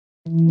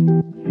Long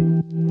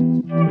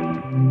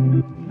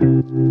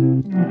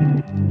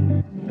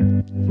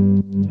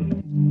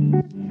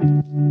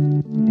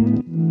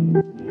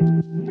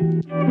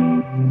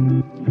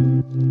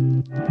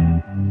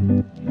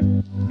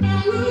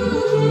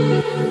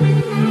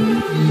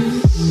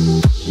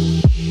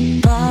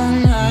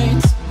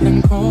nights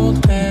and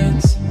cold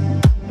beds,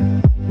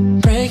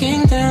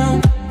 breaking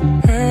down,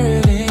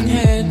 hurting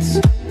heads,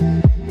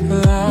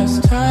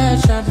 lost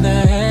touch of the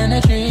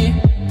energy,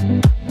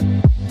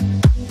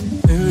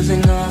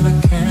 losing all the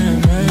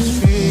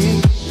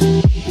chemistry.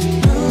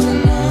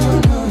 Moving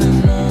on,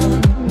 moving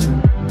on.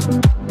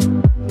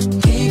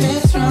 Keep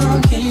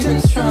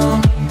it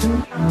strong,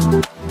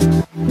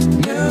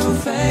 new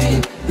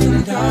faith in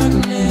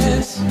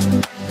darkness.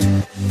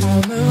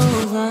 I'll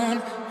move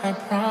on, I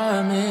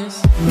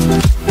promise.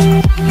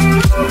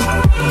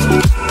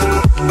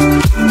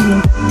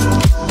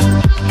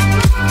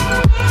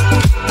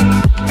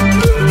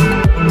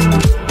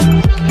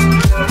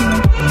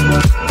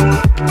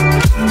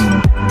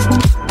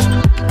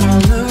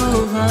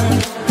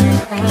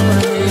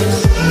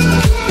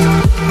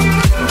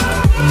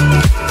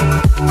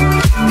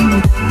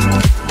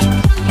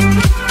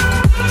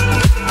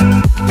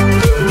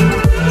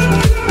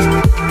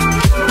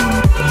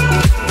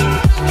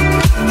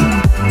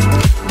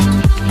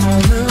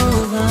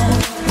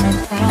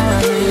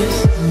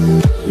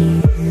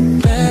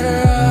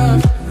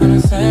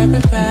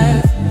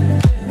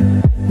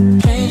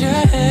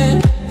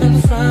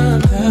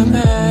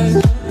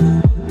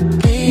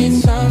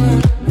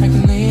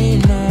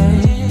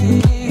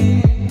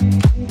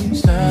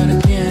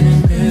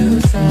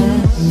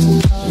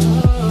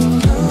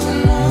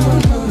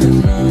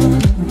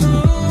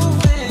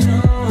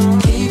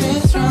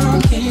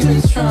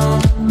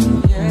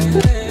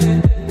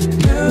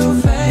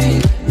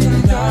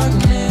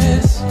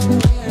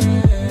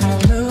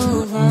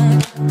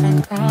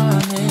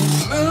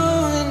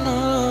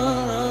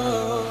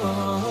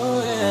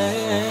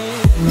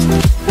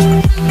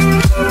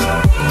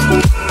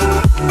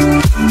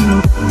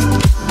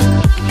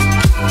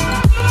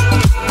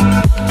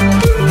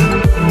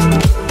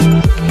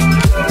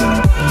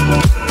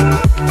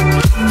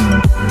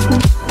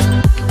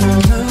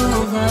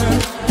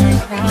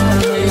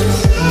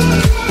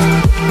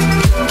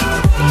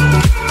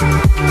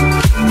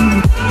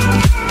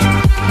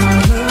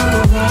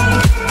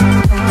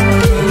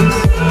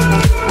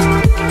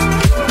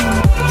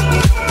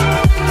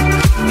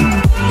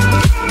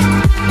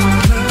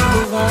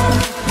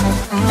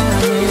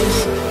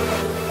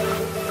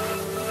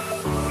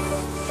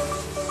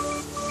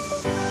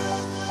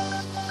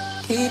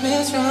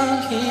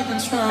 Keep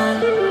it strong,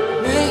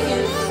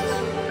 making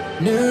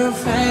new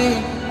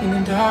fate in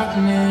the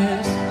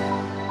darkness.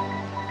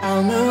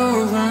 I'll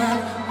move on,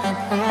 I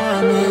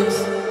promise.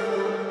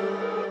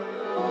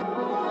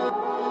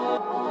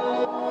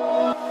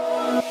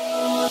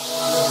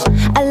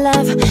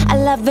 Our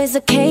love is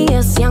a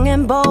chaos, young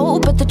and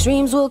bold, but the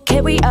dreams will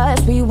carry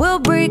us. We will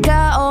break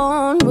our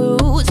own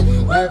rules.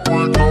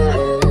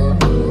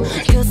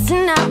 Cause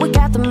tonight we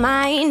got the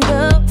mind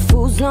up,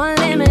 fools no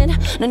limit,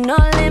 no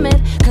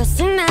limit. Cause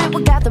tonight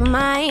we got the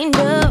mind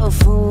of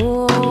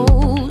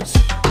fools.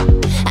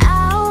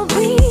 I'll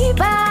be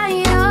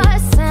by your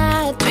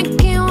side,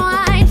 drinking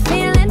wine,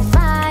 feeling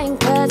fine,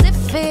 cause it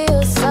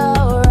feels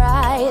so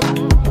right.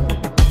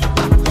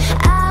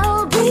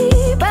 I'll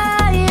be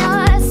by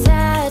your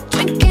side,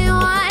 drinking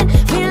wine,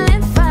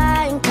 feeling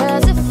fine,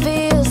 cause it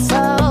feels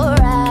so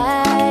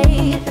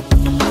right.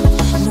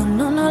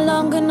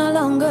 No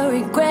longer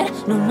regret.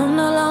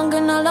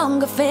 No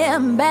longer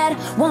feeling bad.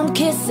 Warm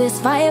kisses,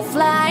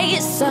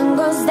 fireflies, sun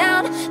goes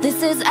down,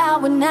 this is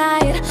our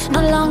night.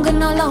 No longer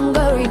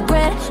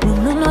regret.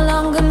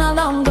 No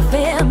longer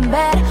feeling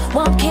bad.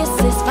 Warm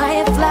kisses,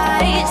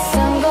 fireflies,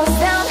 sun goes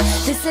down,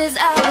 this is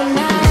our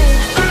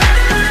night.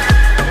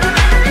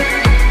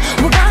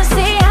 We're gonna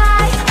stay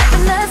high up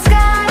in the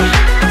sky.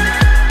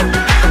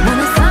 When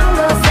the sun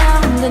goes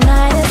down, the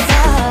night is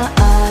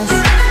ours.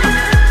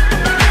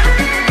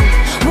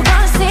 We're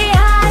gonna stay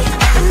high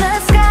up in the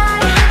sky.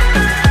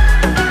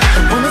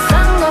 When the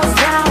sun goes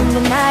down,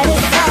 the night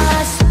is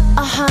ours.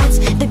 Our hearts,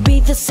 they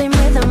beat the same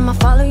rhythm. I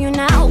follow you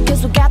now,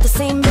 cause we got the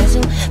same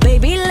vision.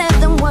 Baby, let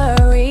them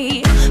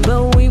worry,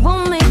 but we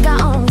will make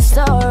our own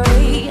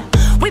story.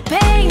 We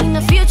paint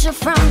the future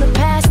from the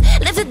past,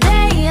 live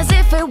today as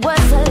if it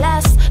was the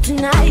last.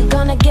 Tonight you're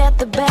gonna get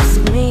the best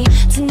of me.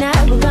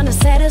 Tonight we're gonna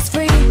set us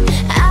free.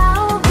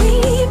 I'll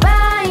be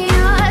by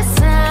your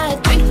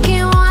side,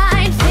 drinking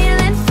wine,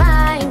 feeling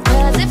fine,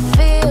 cause it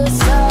feels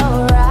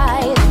so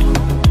right.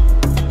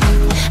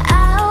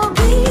 I'll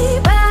be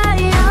by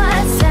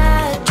your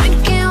side,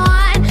 drinking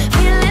wine,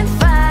 feeling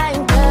fine,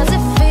 cause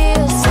it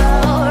feels so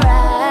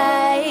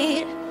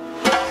right.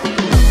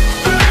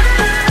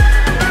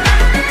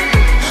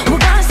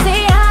 We're gonna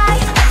stay high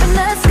up in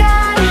the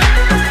sky.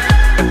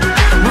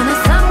 When the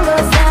sun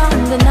goes down,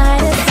 the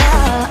night is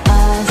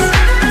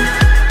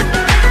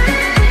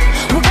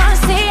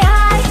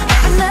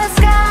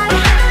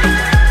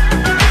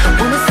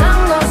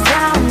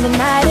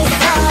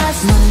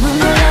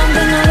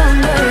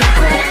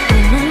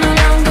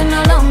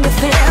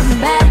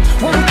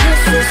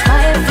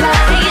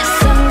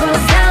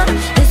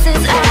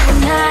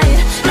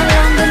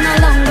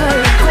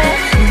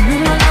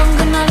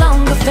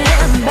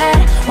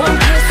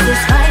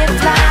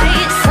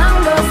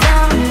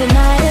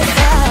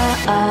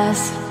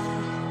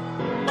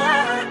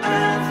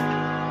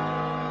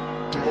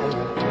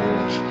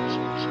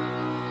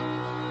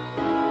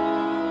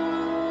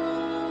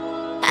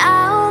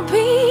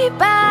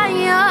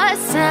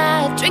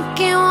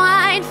drinking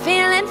wine,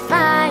 feeling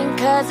fine,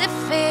 cause it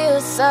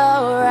feels so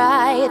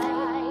right.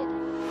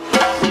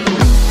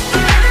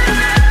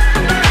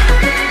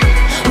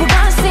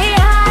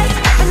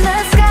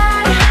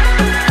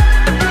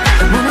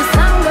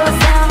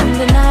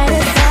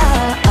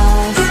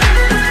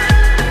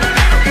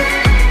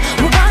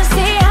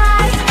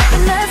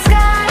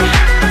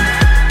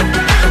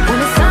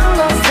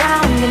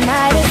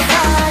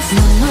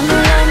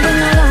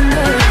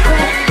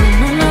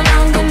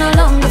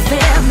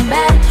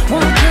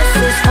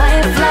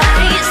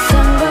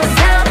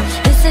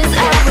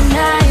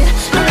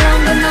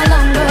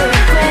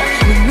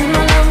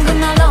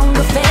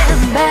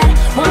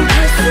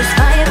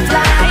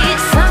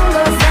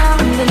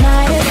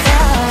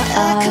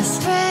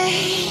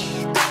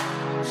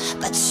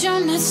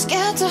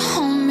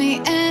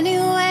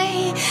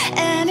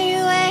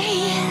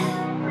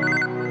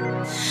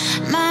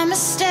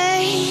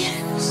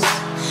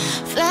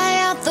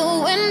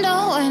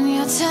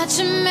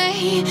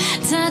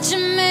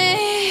 Touching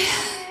me.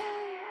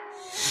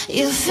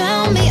 You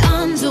found me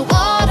under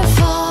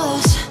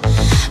waterfalls,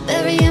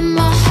 burying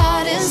my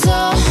heart in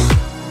soul.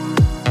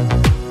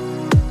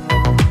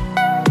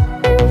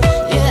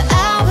 Yeah,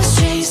 I was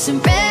chasing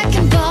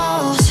wrecking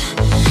balls,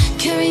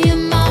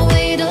 carrying my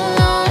weight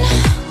alone.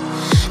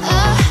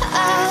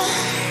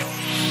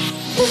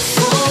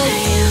 Before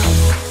you,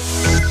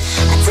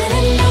 I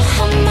didn't know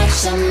how much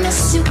I miss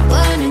you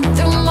burning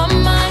through my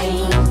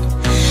mind.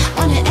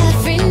 On it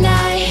every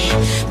night.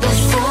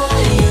 Before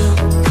you,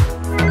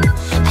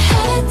 I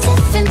had a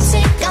different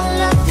take on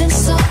loving,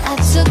 so I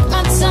took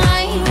my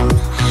time,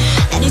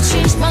 and it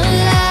changed my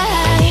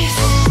life.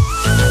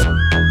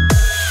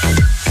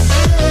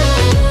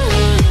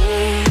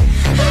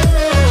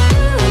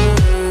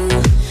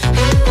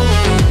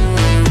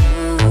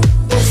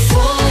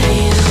 Before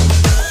you,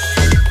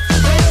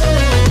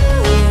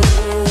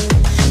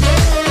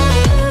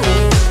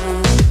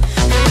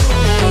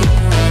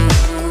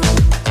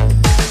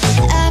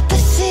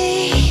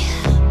 apathy,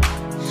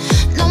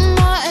 no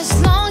more as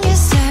long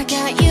as I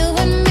got you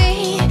and me,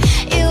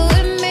 you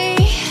and me.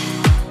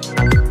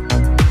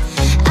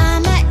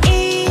 I'm at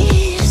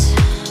ease,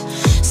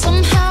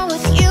 somehow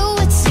with you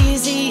it's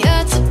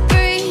easier to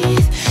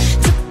breathe,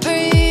 to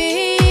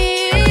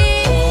breathe.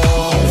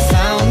 You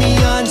found me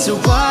under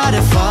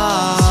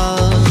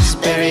waterfalls,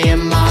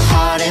 burying my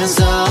heart and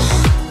soul.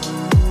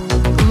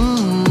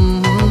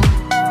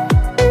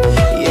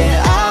 Yeah,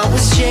 I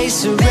was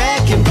chasing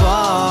wrecking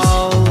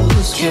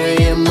balls,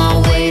 carrying my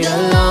weight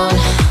alone.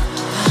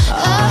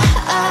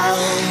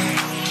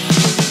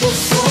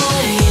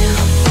 Before you,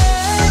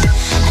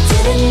 I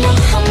didn't know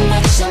how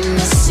much I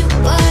miss you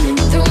burning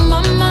through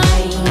my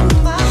mind,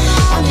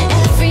 on it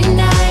every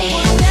night.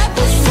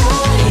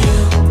 Before you,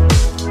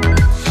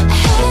 I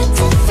had a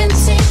different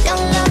take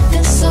on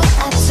loving, so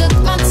I took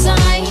my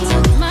time,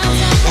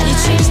 and it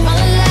changed my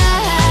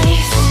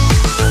life.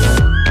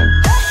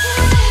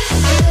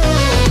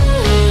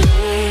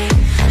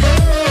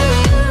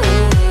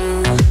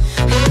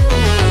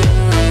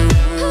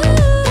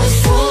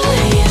 Before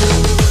you,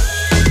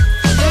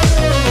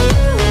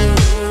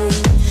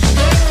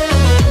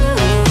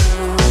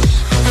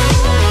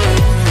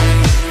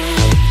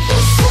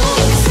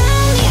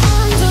 found me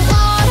under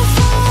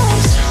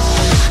waterfalls,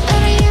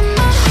 burying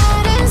my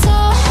heart and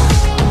soul.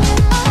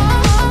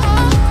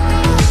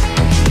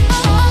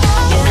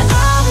 Yeah,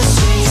 I was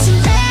chasing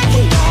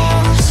wrecking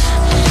balls,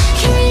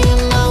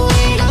 carrying my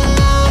weight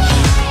alone.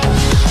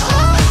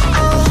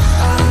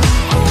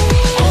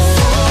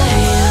 Before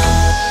you,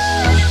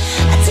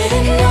 I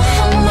didn't know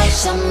how much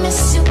I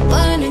miss you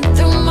burning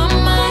through my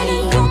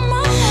mind,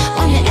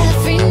 on it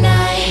every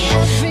night.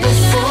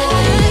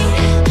 Before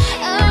you,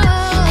 I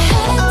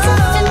had a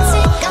different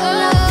take on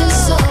loving,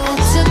 so I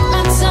took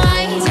my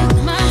time,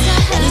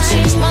 and it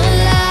changed my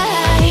life.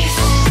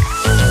 Before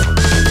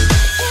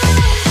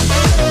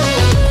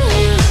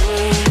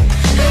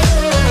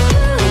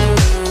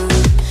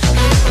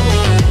you,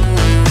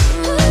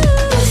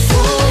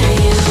 before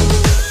you.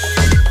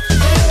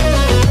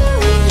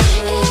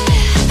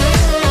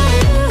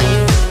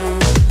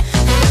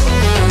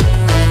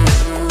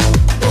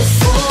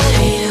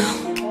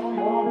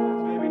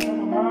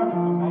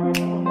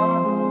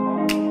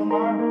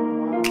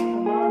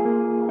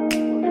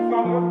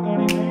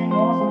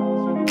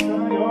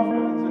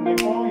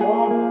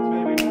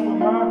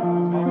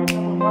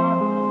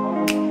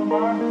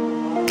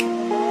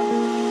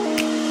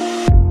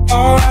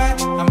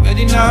 Alright, I'm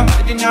ready now,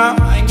 ready now.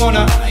 I ain't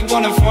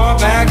gonna fall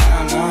back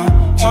down now.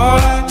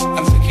 Alright,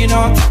 I'm taking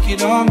on me,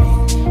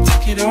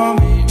 take it on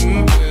me,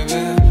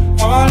 baby.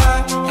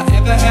 Alright, I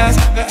ever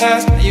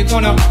ask, are you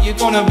gonna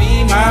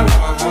be my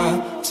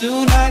lover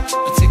tonight?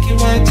 But take it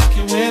with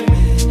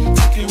me.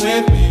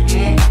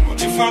 What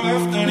if I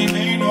left and it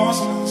made no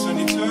sense? And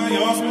you tell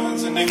your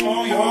friends and they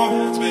hold your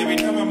hands, baby.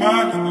 Never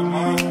mind.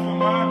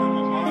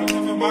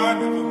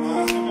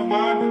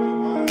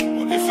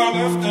 What if I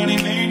left and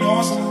it made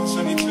no sense?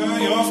 And you tell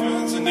your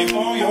friends and they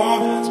hold your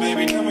hands,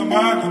 baby. Never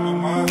mind.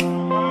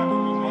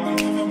 What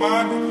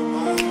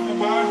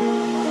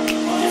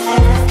if I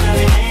left and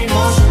it made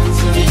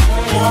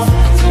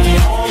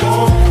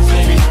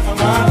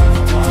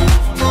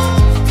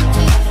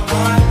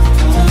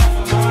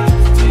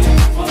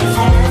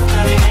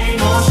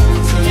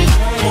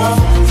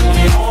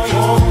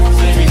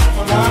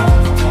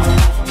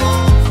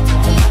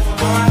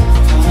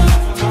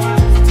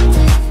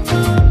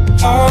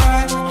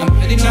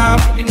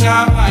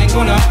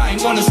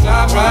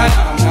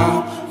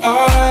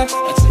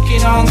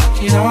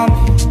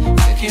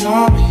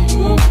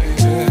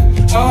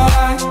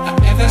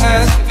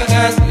could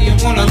ask, do you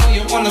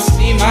wanna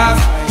see my fire?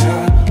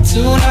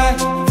 Tonight,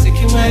 take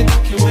it with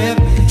me,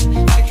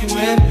 take it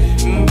with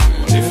me.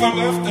 If I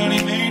left, then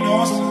it made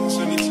no sense.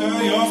 And you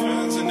tell your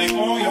friends, and they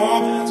hold your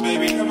hands.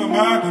 Baby, never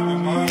mind, never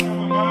mind,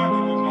 never mind, never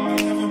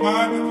mind, never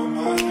mind, never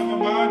mind, never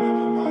mind,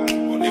 never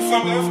mind. Well, if I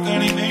left,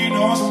 then it made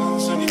no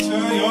sense. And you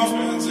tell your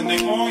friends, and they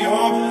hold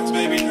your hands.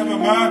 Baby, never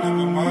mind,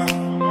 never mind,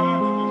 never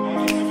mind,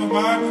 never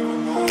mind, never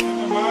mind,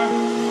 never mind.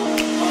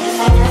 Well, if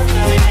I left,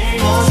 then it made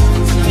no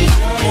sense. And you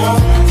tell your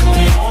friends, and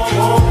they hold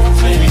your hands.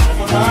 Baby,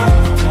 never mind,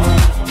 never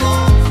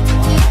mind,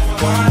 never mind, never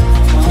mind.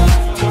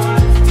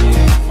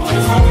 Well,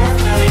 if I left,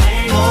 then it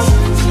made no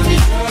sense. And you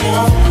tell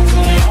your friends,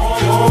 and they hold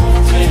your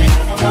hands. Baby,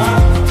 never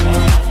mind, never mind,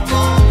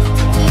 never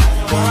mind, never mind.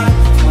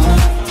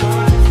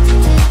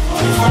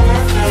 Well, if I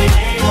left, then it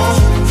made no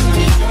sense. And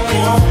you tell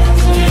your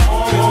friends, and they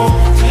hold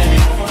your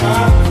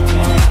hands. Baby, never mind,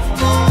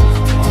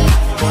 never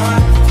mind, never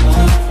mind,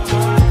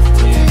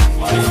 never mind.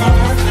 Well, if I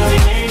left, then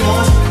it made no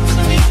sense.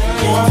 And you tell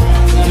your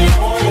friends, and they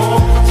hold your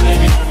hands. Baby,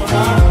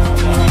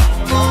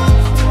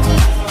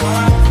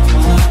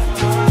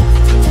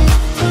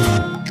 never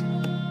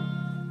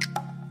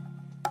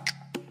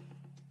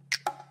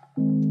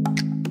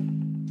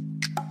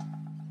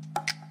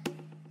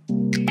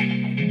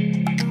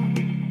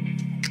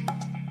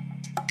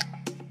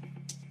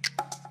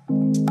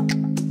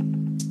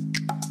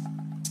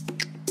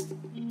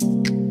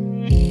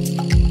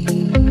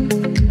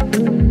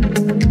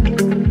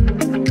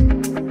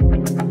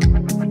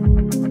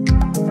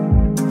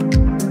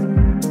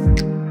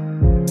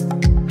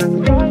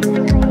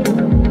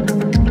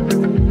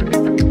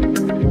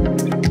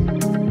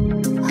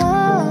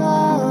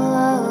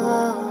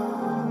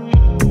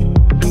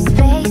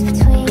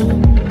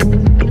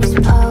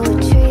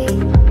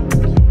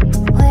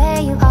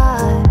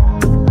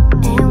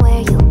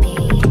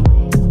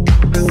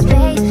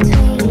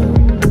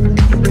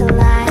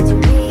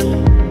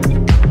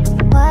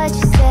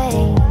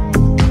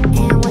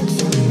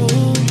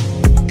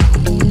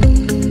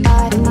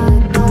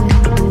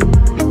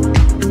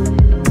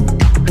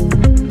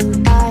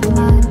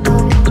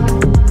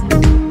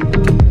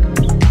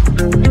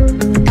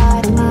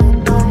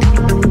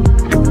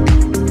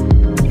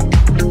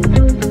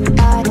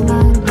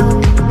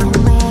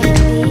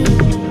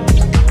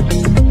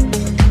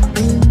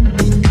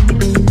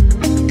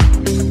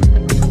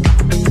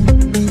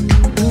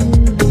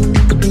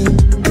never mind,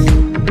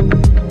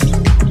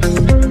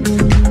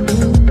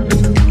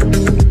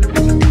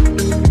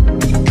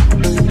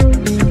 never mind, never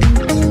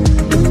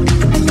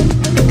mind.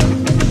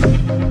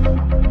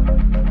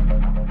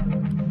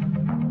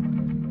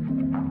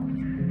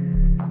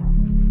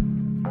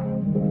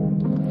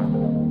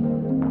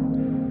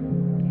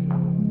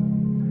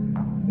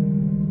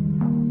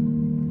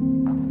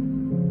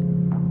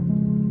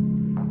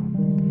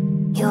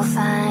 You'll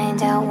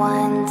find out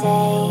one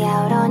day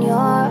out on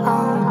your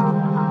own.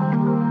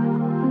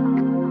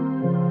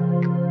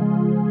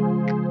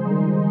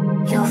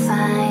 You'll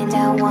find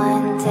out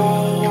one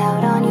day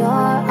out on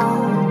your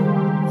own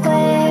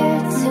where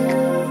to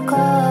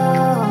go.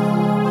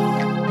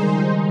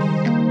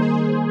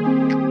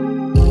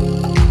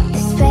 The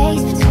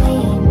space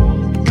between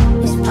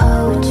is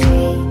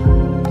poetry.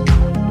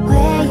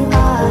 Where you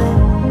are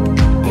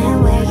and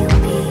where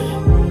you'll be.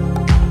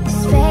 The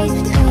space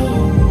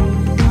between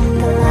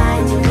the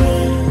lines you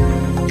read,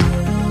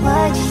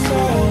 what you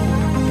say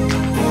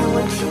and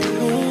what you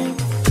need.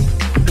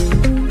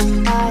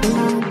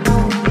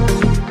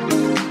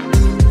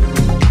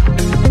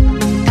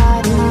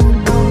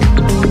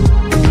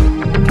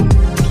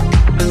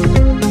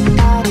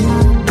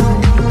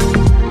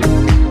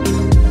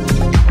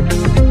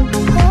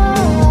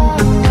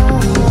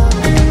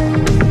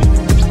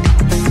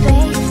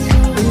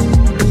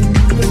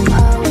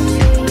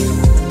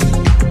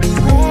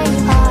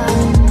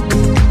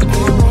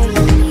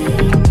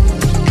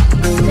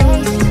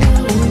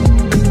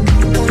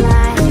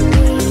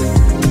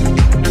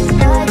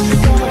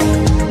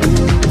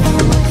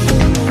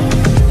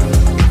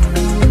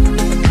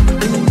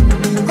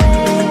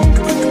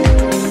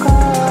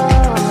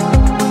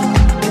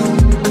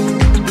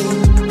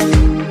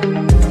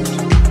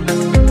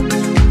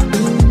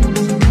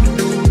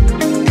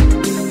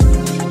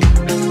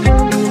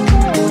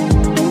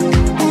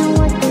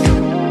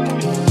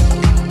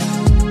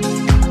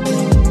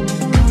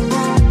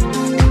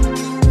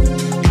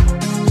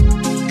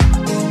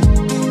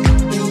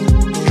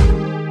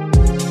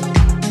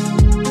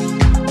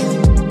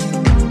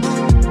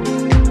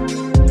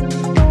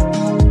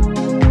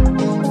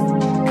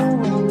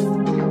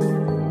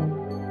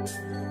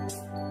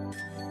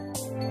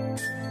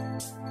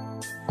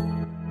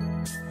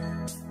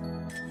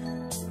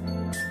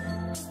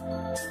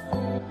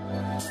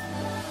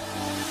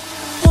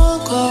 We'll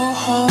go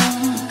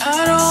home,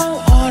 I don't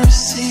wanna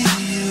see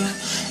you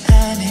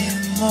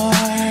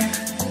anymore.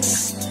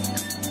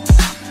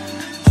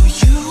 Oh,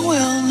 you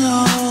will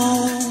know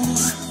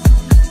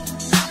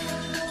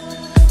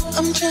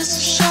I'm just a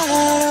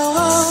shadow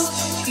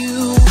of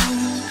you.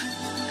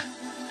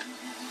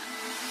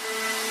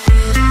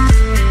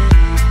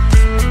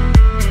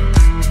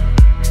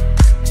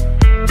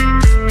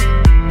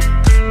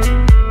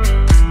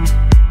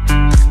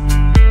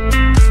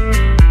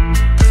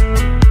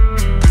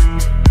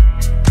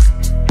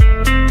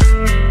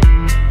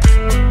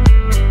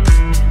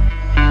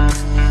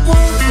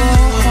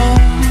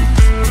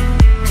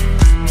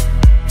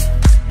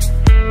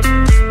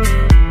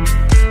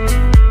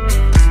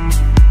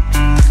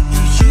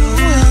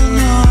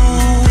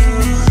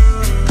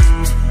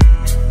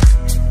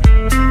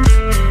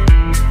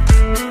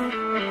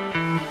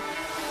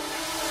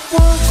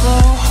 go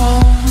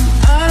home.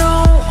 I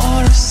don't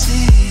wanna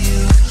see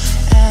you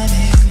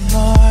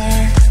anymore.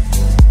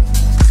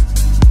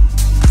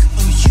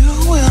 Oh, you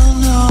will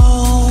know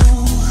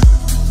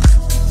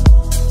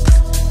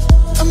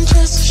I'm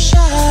just a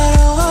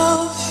shadow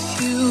of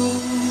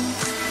you.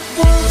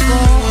 We'll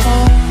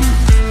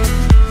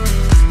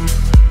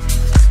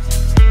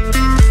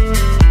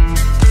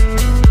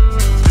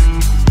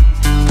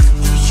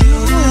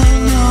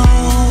go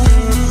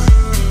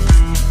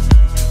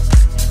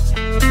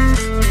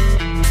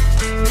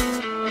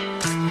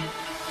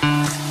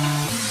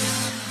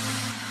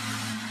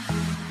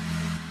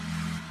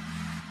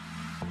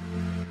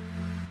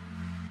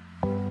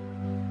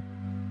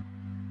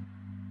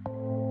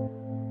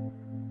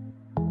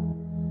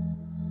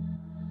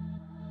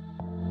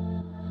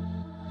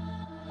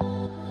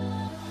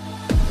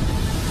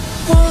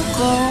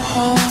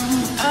home.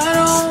 I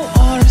don't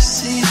wanna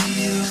see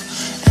you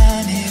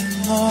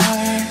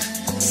anymore.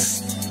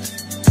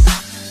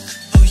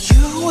 Oh,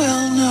 you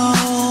will know I'm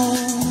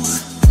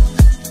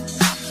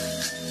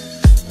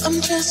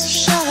just a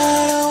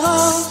shadow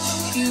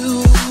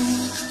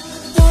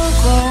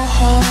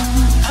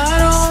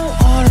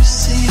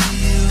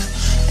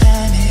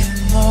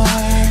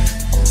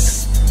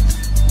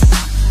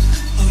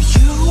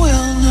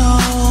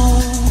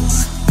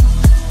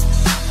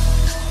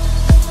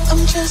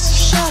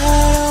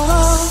of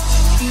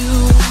you.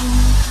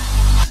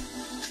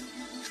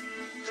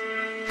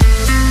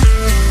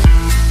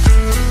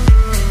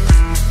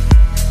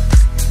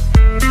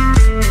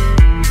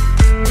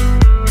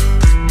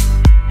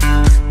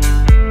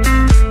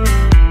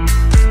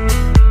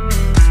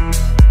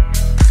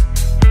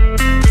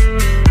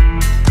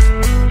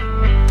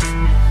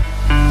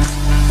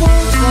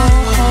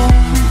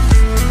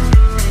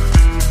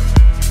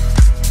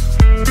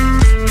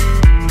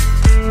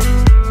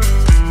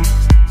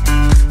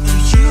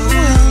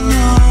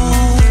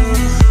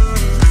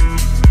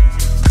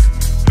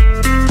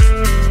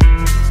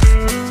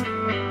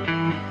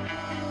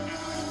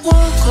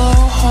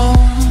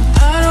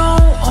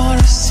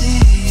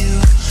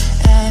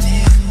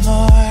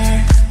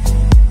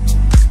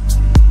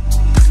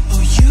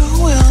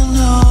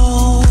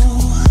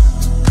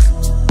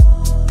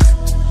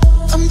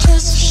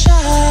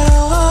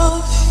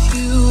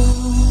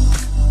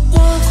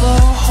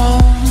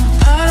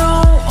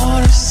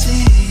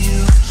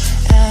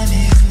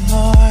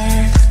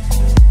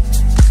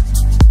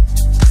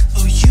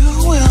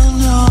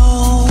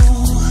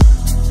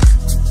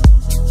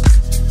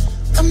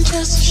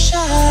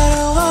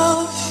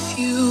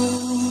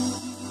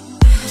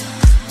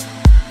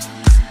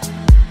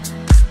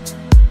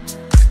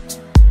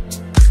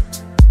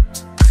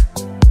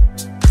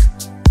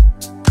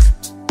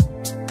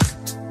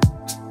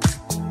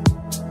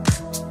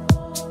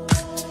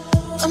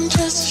 I'm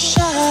just a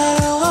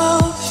shadow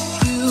of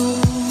you.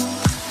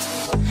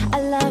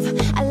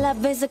 Our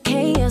love is a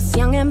chaos,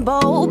 young and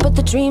bold, but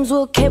the dreams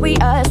will carry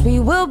us. We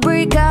will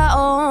break our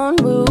own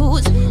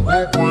rules.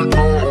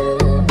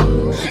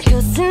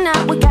 Cause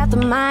tonight we got the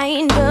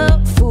mind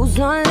of fools,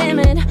 no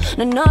limit,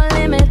 no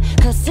limit.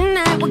 Cause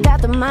tonight we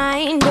got the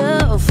mind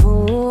of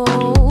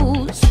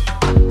fools.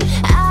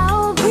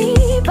 I'll be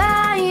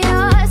by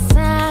your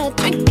side,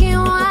 drinking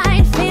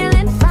wine,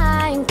 feeling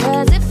fine,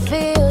 cause it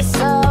feels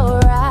so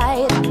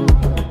right.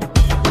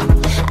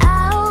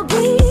 I'll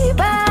be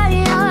by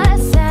your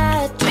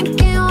side,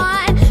 drinking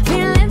wine,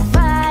 feeling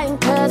fine,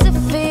 cause it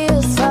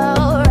feels so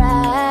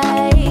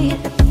right.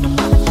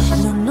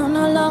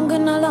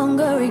 No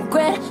longer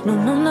regret. No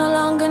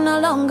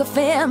longer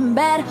feeling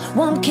bad.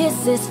 Warm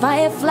kisses,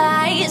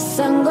 fireflies,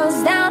 sun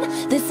goes down,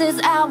 this is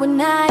our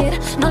night.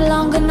 No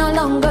longer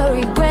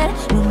regret.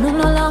 No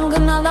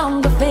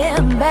longer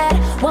feeling bad.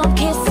 Warm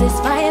kisses,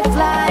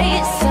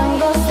 fireflies, sun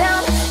goes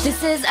down,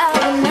 this is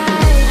our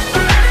night.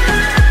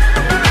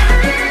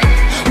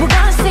 We're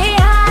gonna stay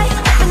high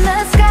up in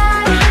the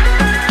sky.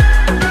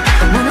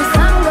 When the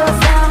sun goes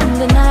down,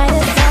 the night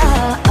is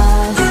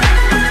ours.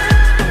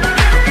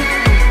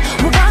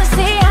 We're gonna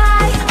stay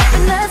high up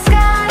in the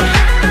sky.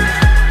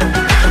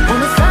 When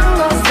the sun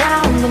goes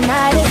down, the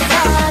night is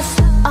ours.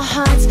 Our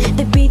hearts,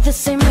 they beat the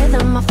same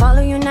rhythm. I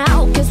follow you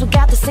now, cause we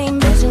got the same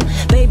vision.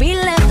 Baby,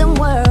 let them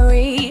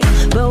worry,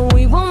 but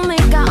we won't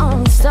make our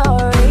own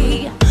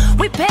story.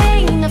 We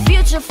paint the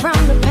future from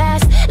the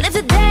past, live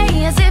the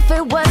day as if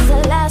it was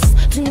the last.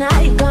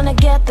 Tonight you're gonna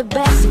get the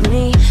best of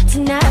me.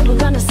 Tonight we're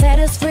gonna set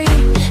us free.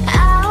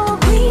 I'll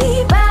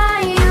be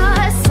by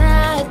your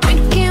side,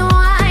 drinking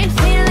wine,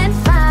 feeling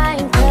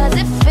fine, cause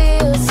it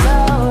feels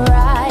so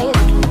right.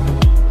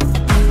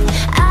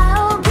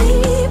 I'll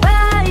be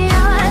by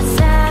your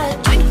side,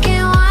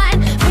 drinking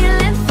wine,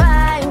 feeling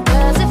fine,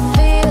 cause it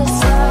feels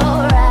so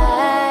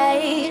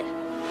right.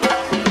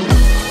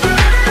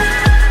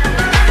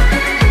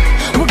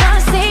 We're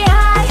gonna stay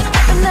high up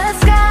in the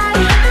sky.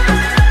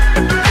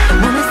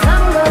 When the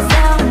sun goes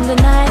down, the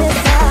night is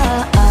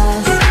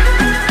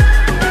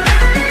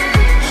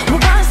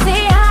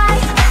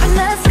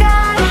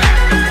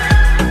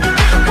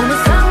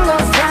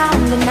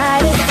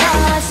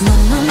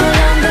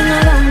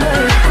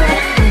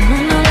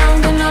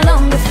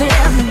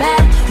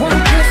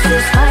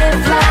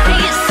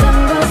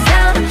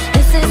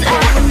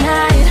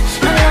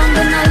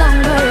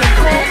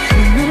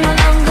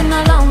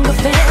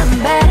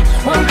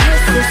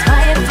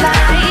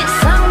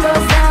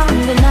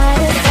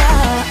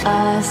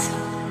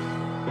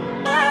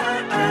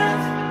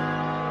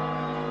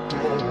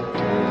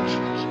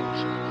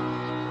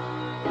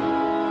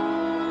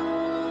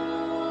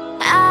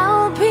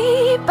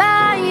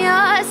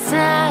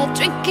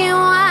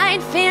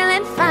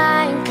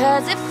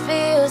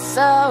it's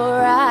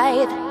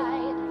alright.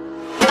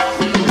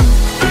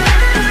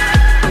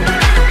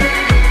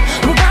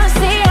 We're gonna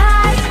stay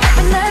high up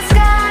in the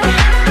sky.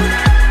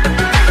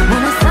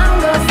 When the sun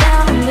goes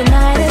down, the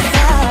night is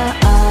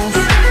ours.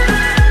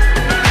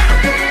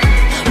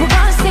 We're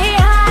gonna stay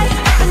high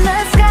up in the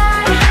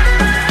sky.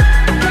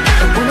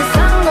 When the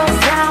sun goes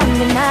down,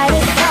 the night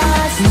is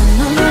ours.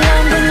 No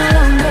longer, no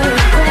longer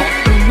regret.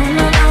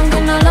 No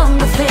longer, no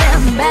longer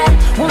feeling bad.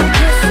 One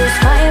kiss is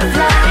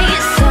firefly.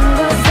 Sun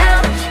goes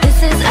down, this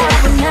is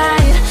our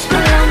night. No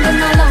longer,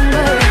 no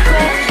longer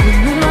regret.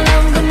 No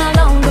longer, no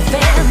longer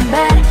feeling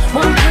bad.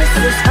 One kiss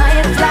is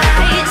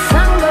firefly.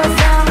 Sun goes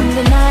down,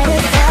 the night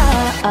is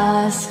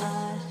ours.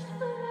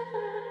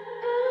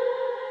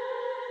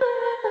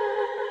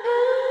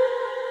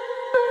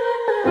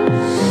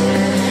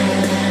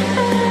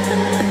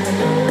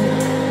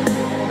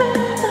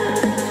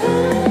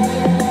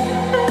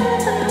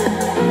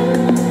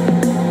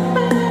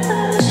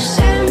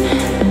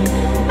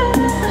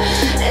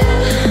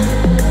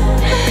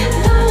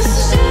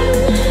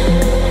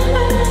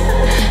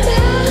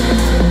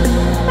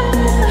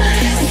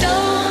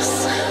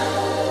 Danse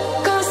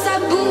quand ça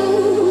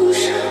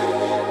bouge.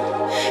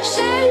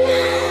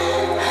 J'aime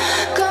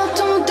quand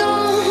on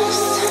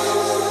danse.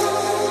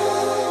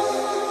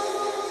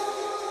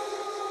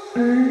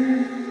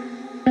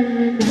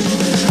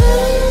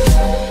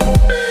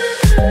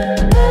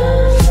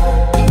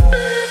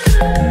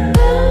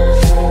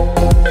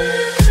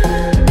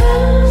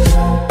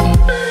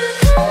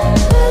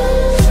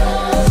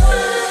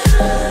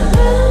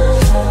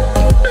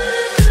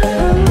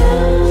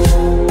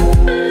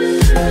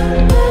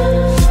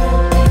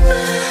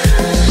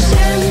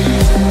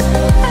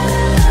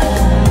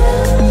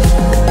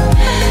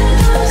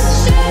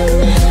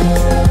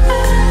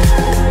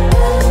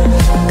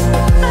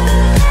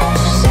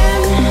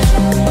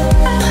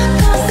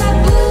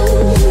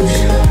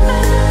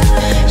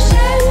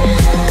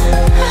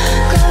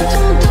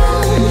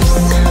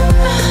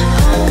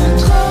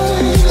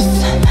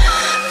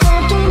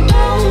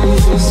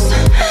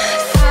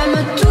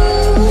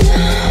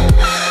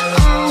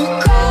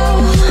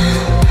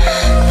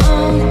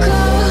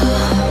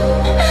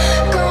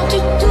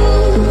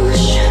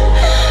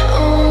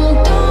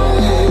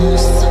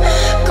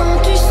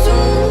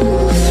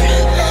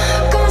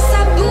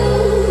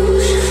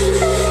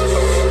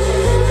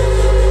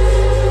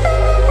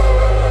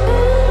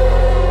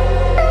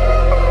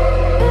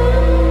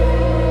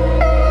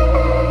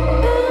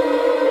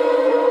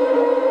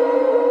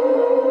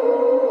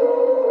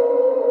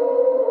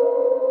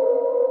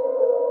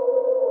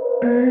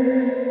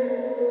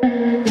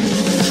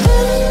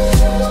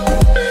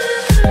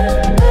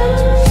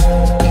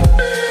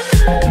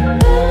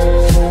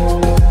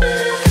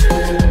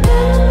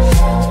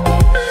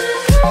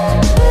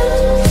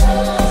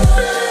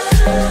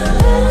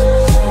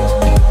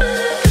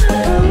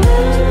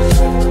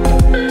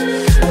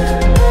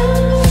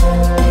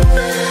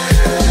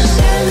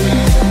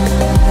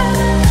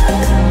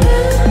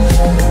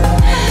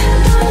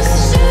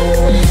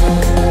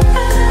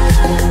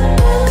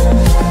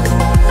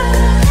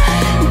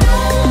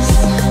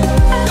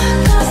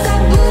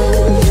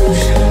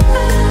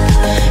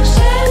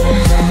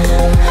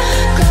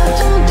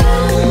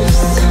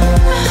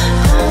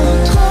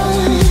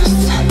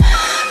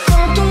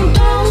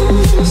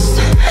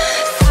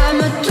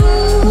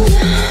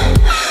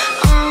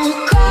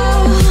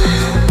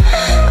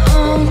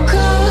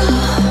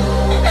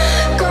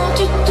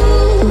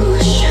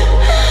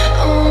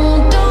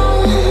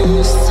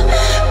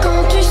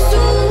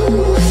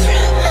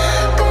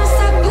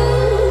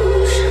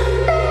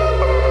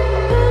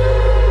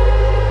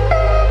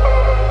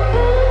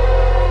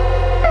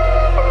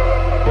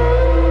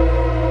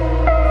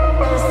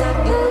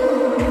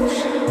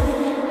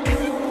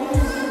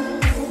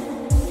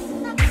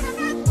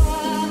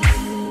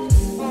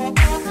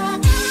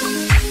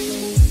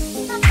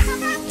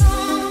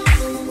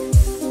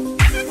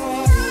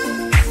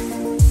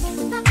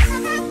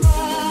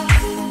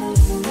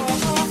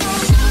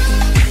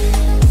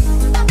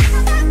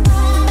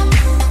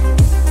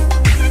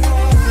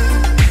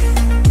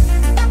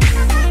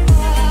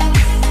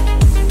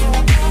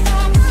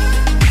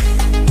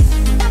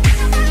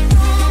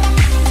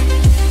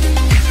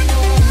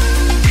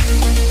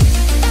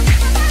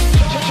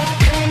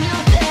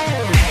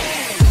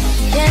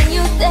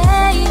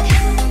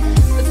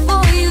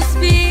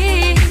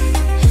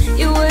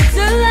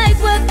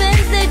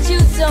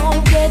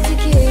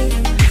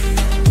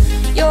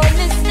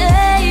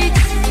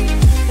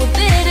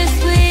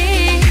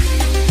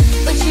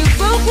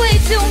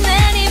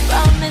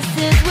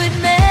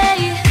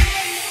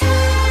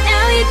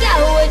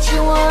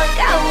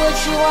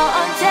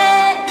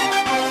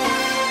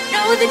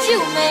 That you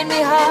made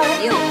me hard,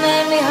 you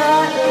made me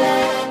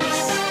heartless.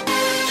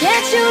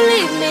 Can't you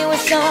leave me with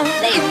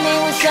something?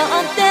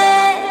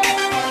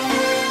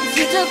 If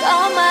you took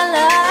all my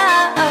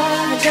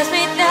love, trust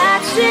me,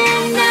 that's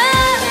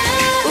enough.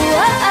 Whoa,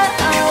 whoa,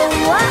 whoa,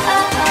 whoa,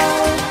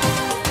 whoa.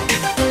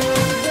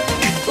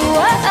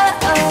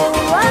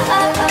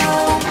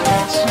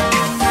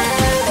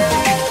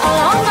 All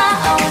on my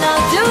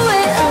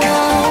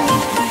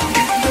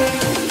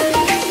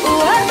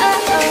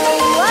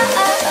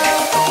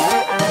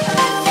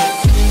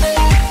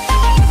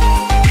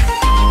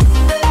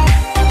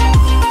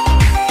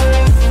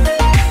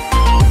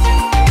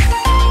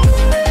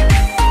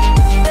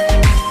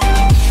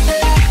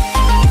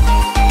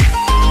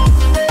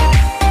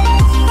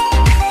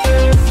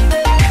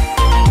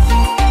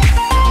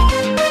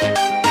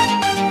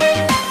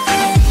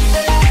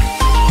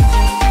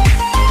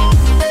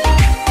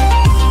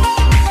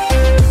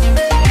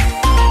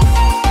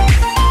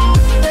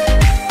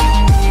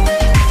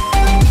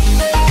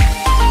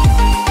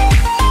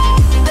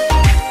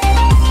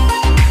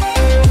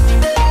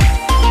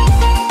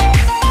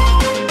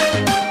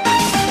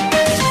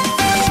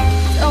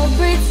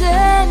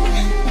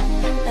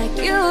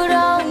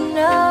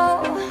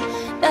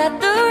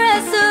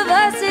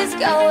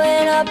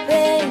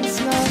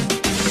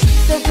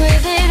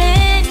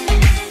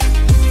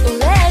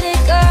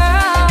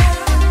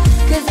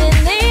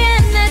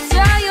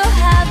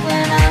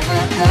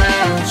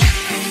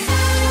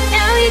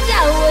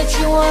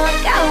want,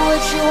 got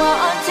what you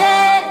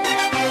wanted.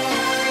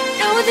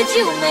 Know that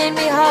you made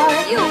me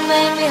hard, you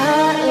made me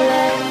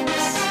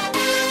heartless.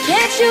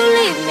 Can't you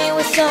leave me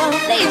with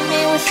something?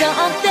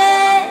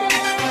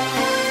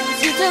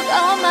 You took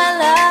all my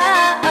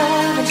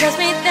love, and trust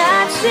me,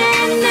 that's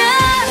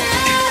enough.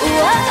 Whoa,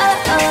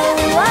 whoa,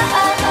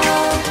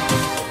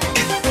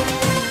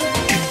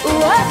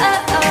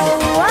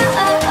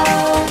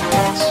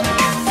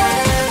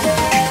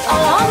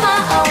 all on my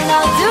own,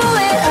 I'll do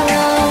it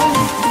alone.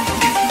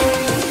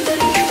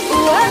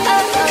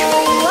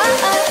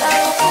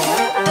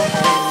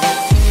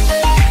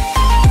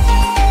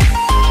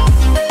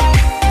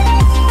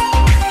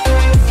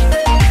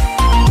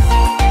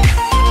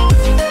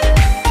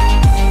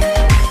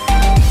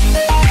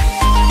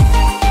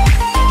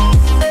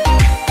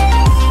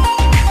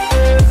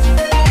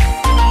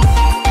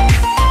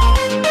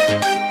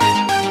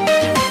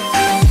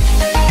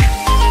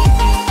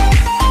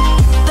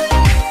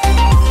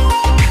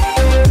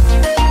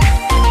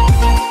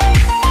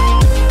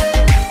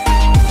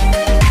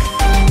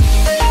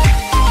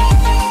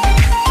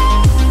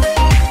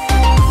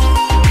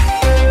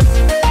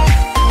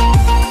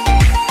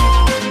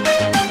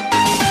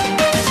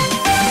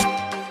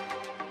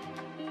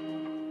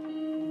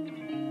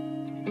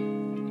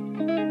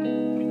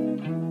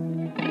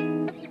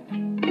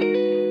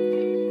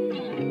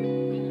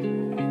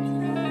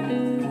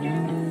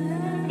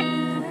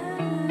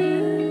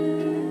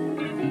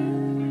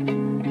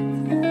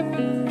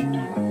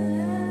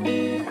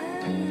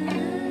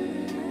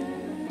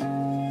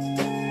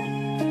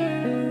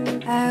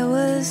 I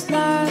was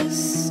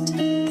lost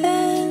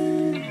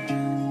then,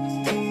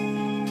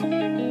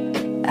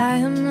 I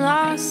am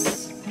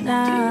lost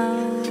now.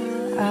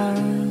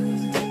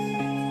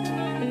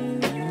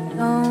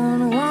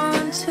 Don't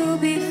want to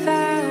be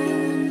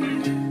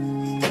found,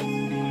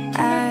 I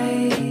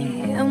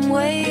am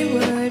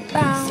wayward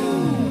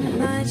bound.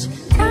 Much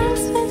time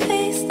spent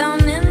face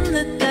down in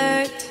the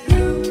dirt.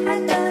 You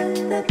had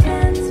the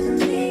plans for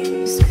me,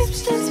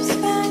 prescriptions were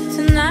spent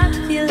to not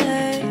feel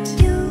hurt.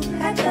 You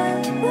had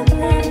the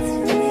plans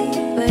for me,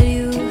 but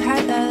you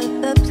had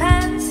the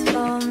plans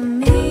for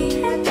me.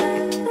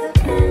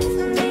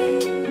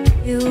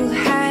 You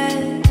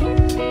had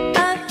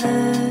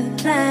other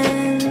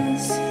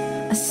plans.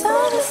 I saw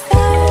the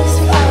stars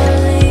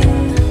falling,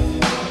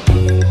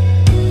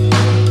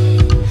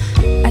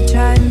 I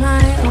tried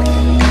my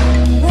own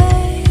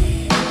way.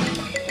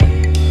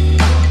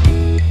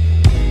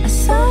 I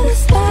saw the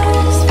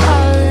stars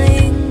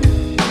falling,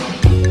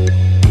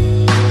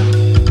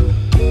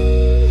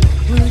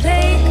 will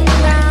they come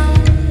down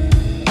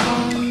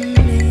on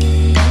me?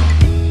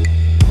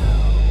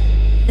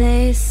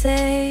 They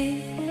say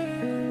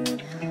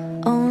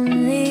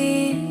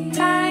only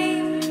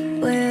time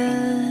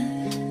will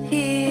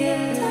heal.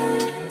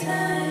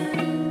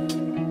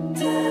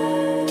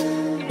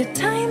 But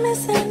time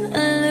is an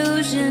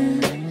illusion,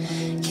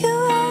 you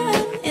are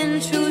an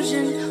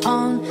intrusion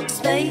on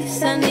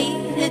space I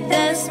needed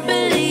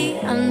desperately.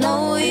 I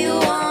know you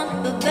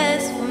want the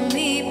best for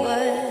me,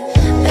 but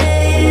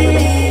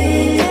baby,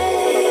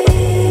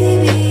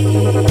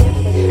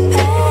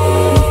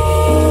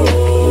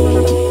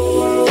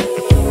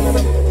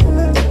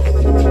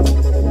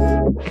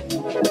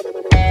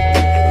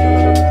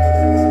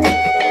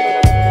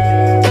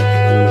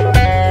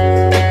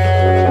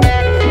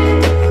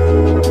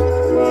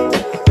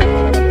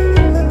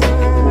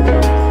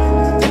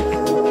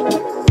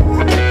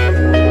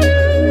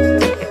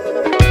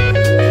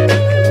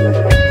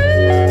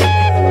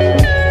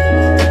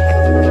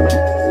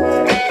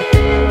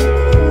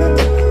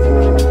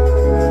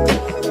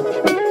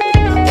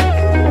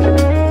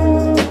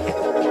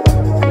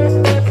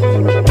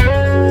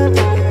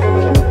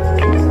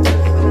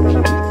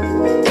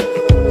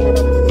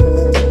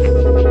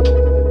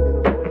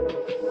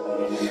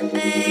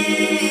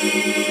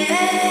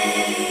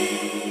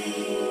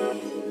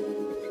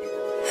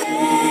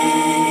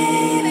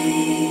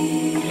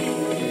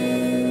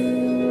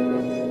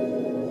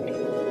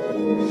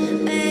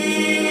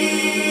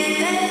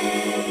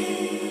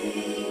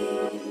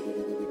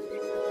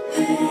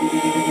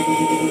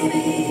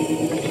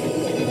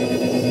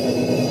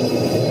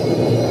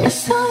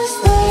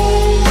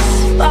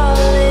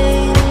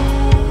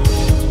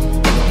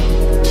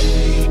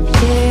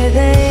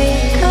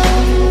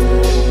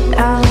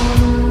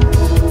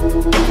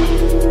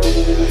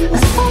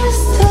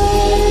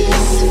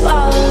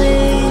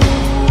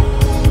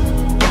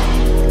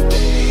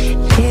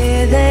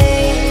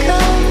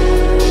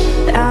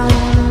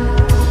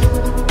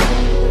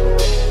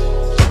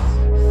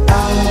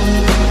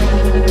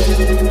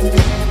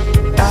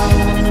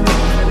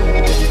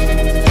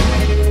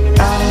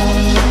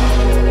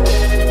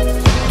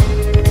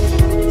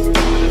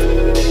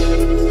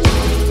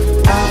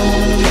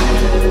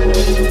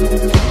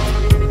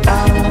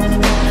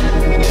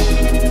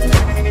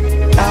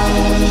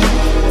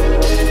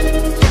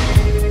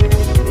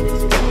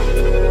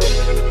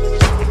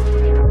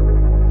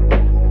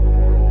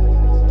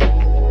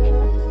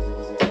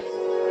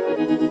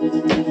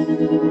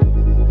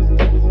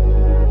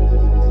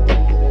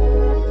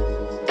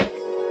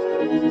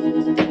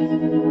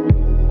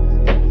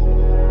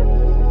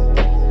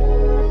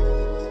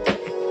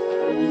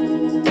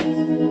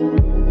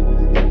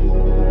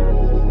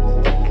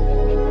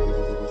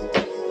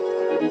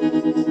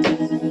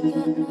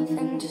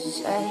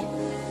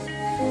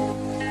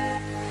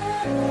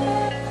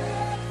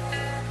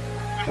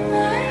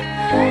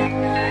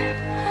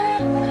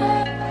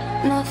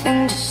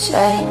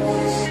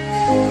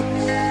 say.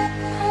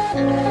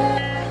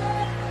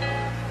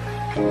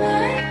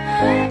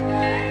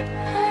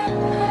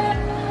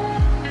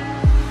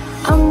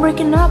 I'm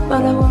breaking up,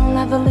 but I will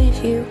never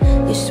leave you.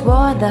 This is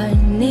what I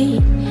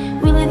need.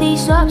 Really,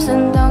 these ups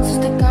and downs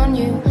stick on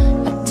you.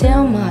 I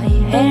tell my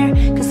hair,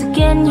 cause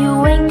again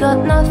you ain't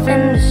got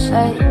nothing to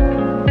say.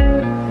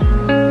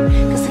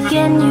 Cause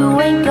again you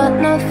ain't got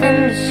nothing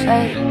to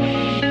say.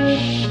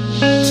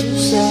 To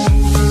say.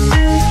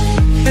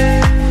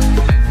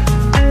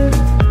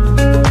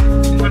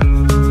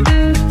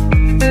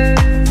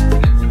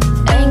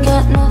 Ain't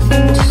got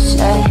nothing to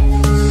say.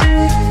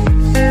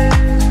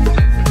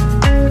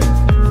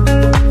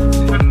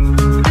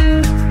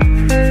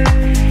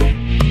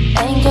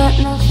 Ain't got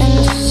nothing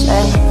to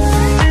say.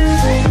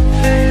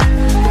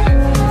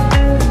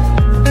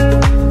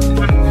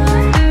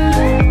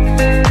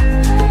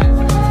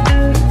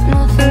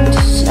 Nothing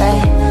to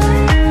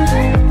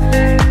say.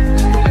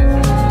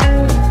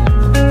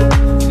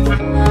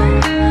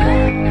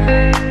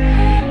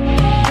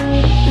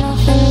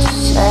 Nothing to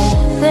say.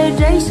 There are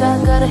days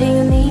I gotta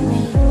hear you need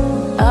me.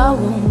 I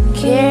won't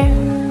care.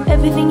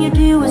 Everything you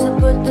do is a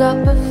put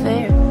up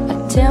affair.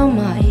 I tell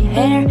my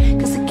hair,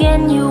 cause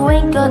again you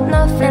ain't got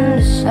nothing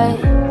to say.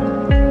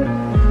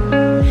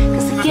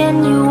 Cause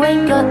again you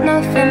ain't got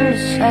nothing to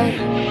say.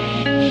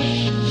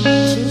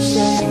 To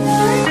say.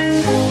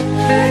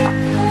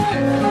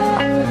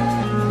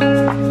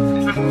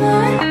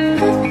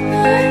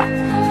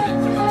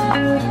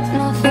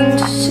 Nothing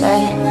to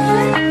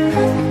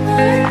say.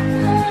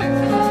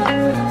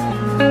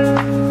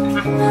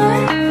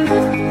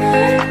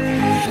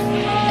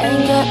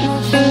 Ain't got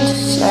nothing to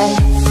say.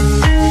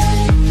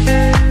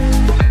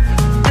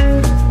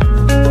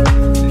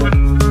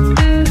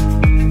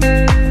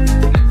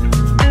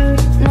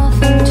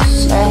 Nothing to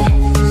say.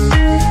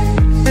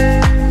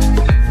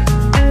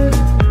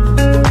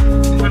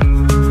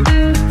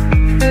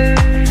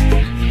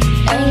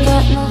 Ain't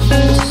got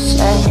nothing to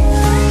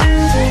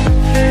say.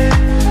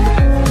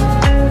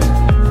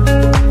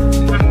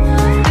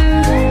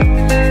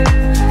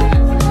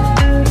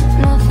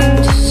 Nothing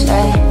to say.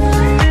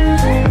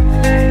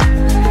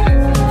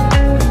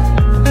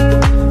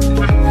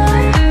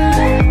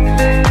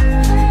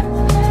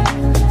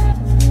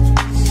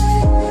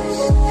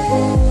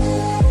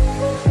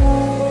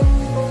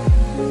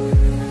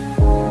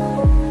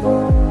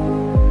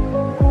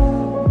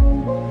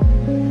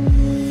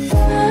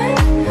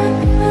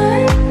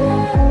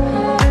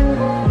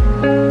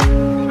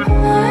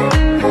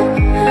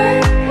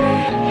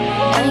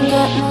 Ain't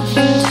got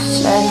nothing to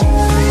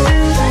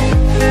say.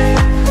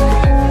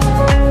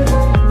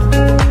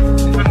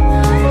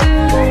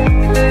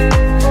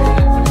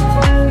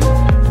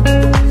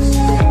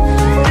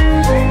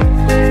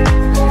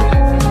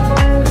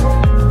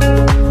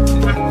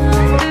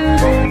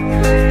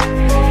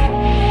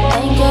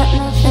 Ain't got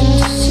nothing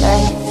to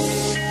say.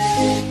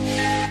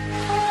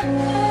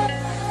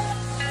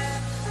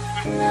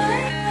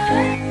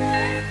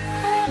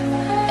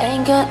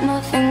 Ain't got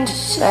nothing to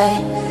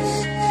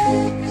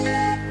say.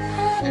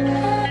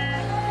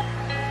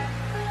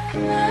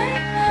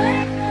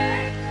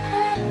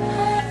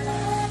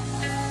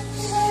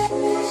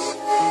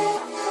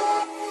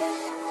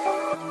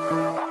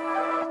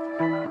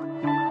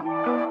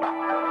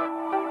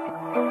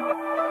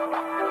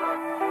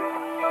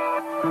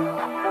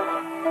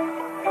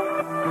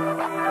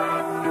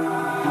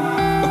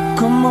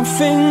 Cut my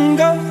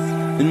finger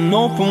in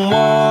open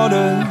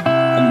water.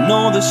 I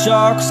know the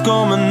shark's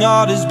coming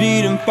out, is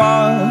beating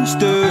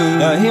faster.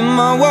 I hear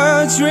my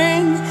words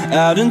ring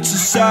out into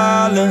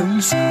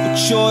silence. What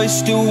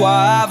choice do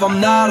I have? I'm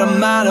not a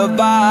man of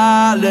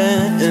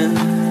violence.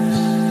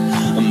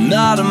 I'm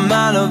not a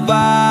man of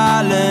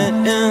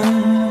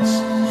violence.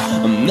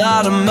 I'm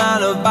not a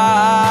man of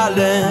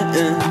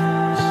violence.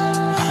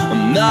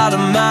 I'm not a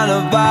man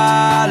of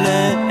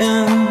violence.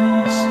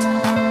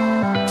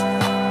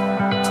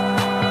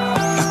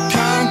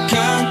 Can't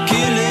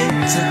kill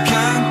it, I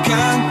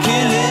can't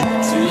kill it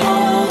no.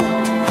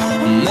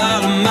 I'm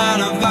not a man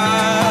of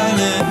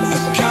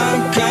violence. I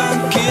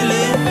can't kill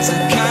it, I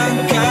can't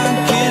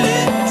kill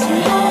it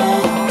no.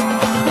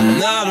 I'm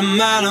not a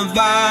man of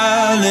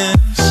violence.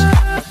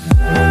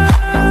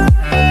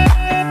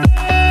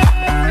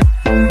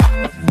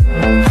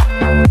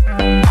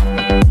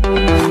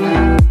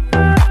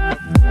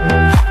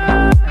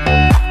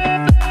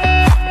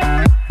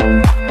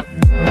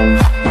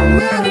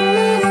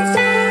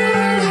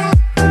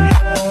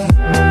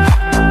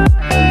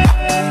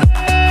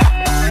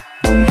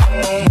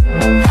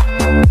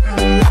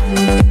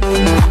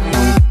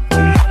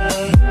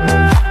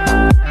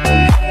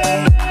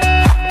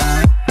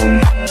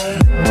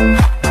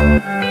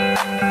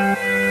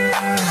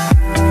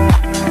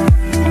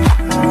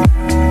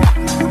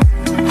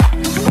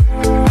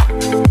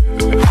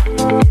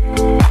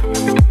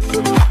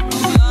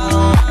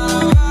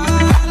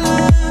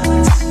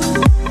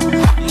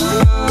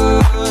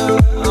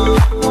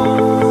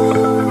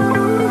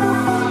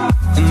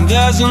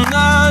 There's an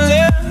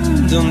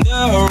island on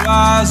the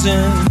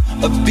horizon,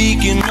 a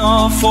beacon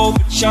of hope,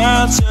 a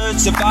chance at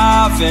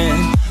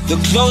surviving. The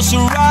closer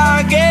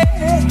I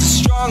get, the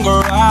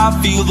stronger I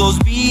feel. Those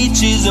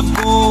beaches of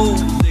gold,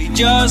 they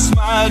just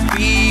might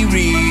be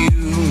real.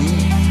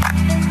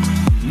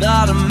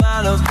 Not a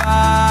man of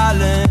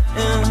violence.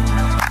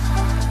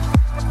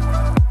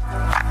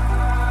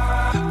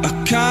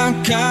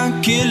 I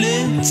can't kill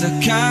it.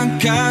 I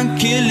can't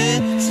kill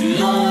it.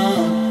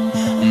 No,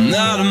 I'm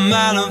not a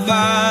man of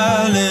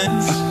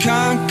violence.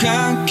 I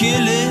can't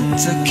kill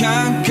it. I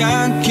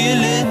can't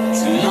kill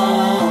it. No,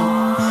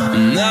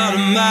 I'm not a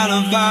man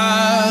of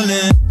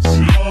violence.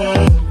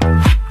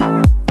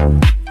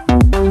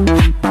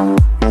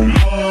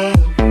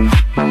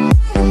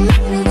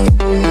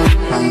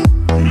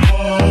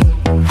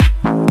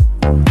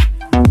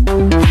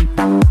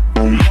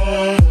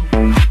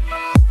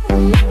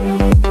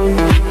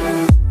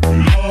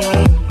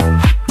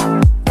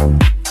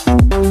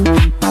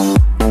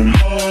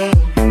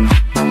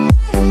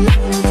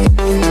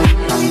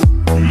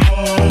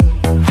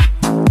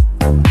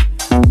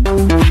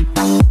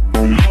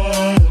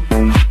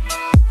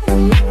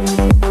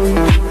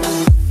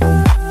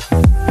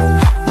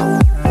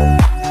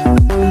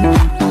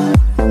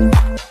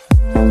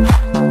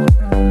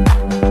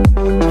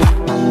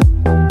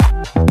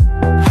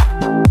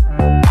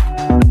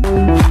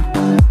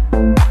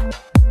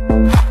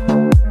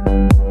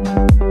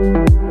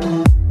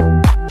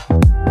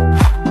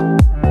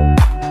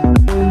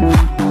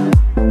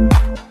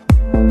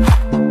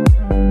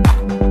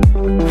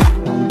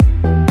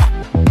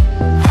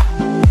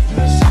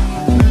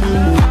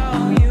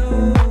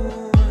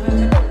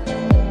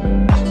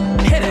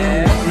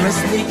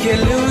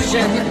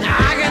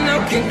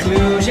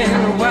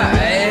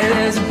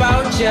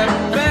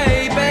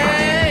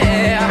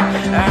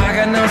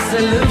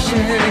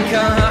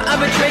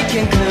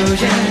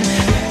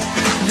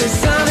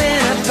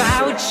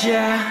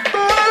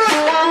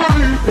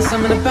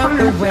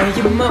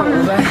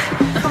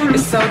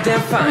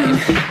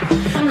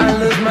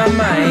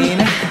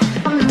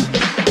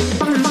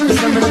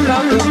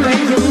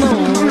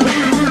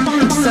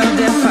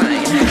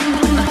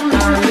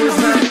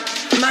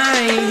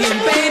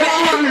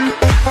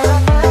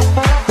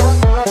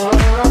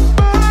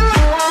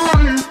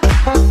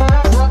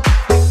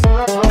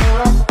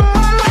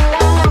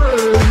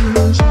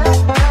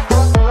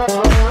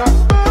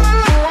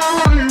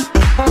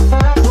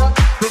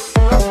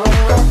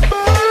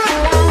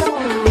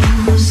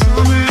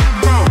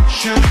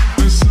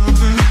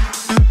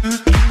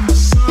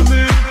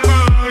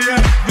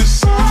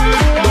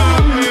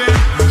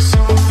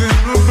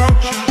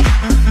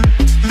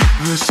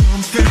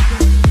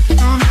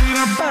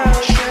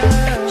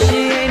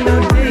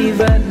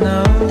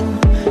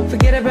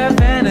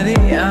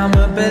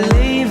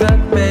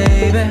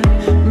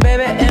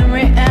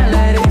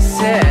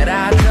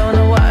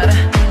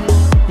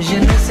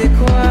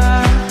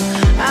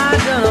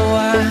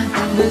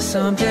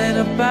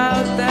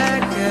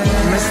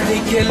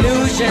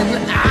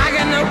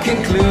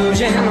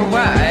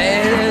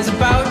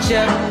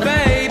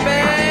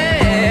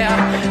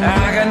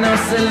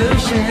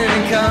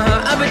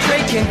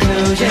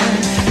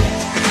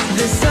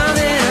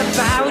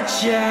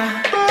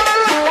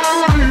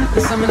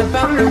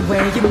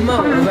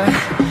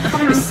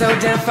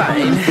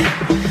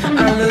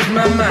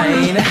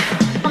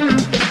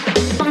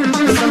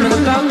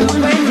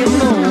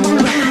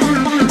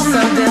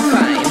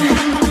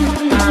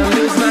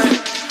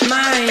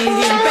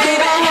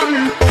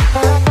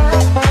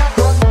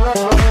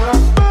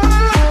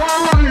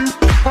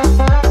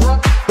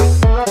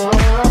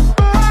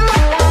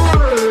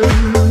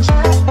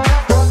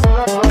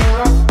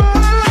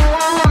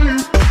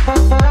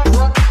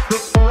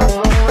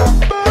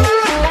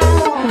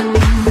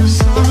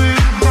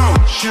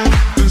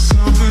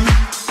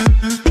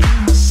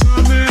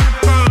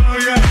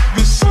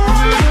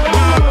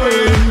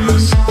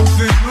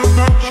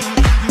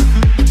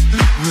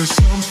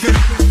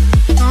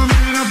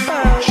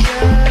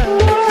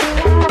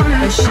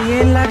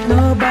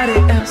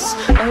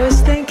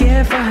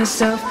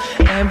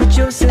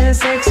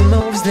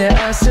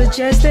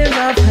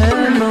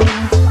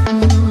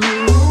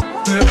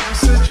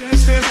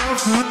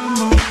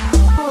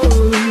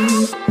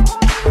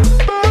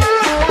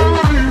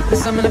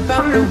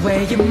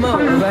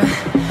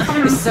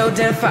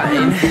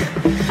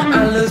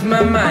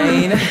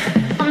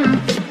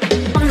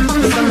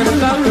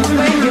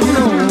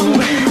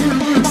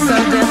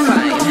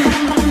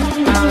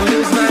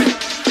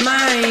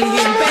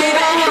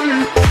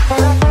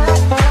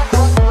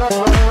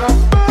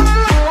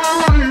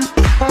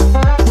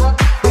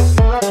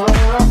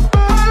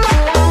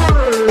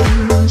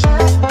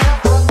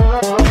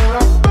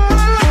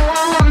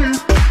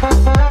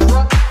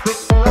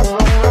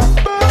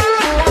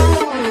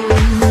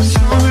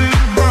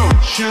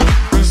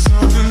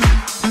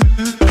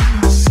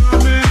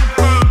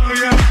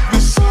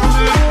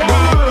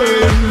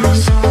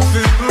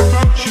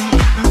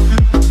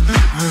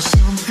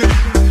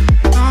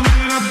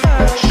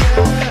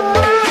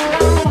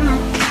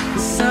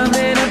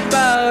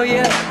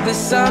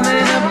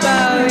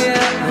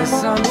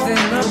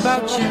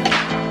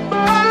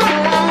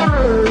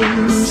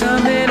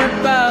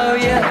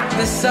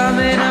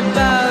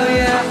 about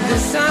you.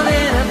 There's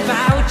something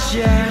about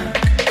you.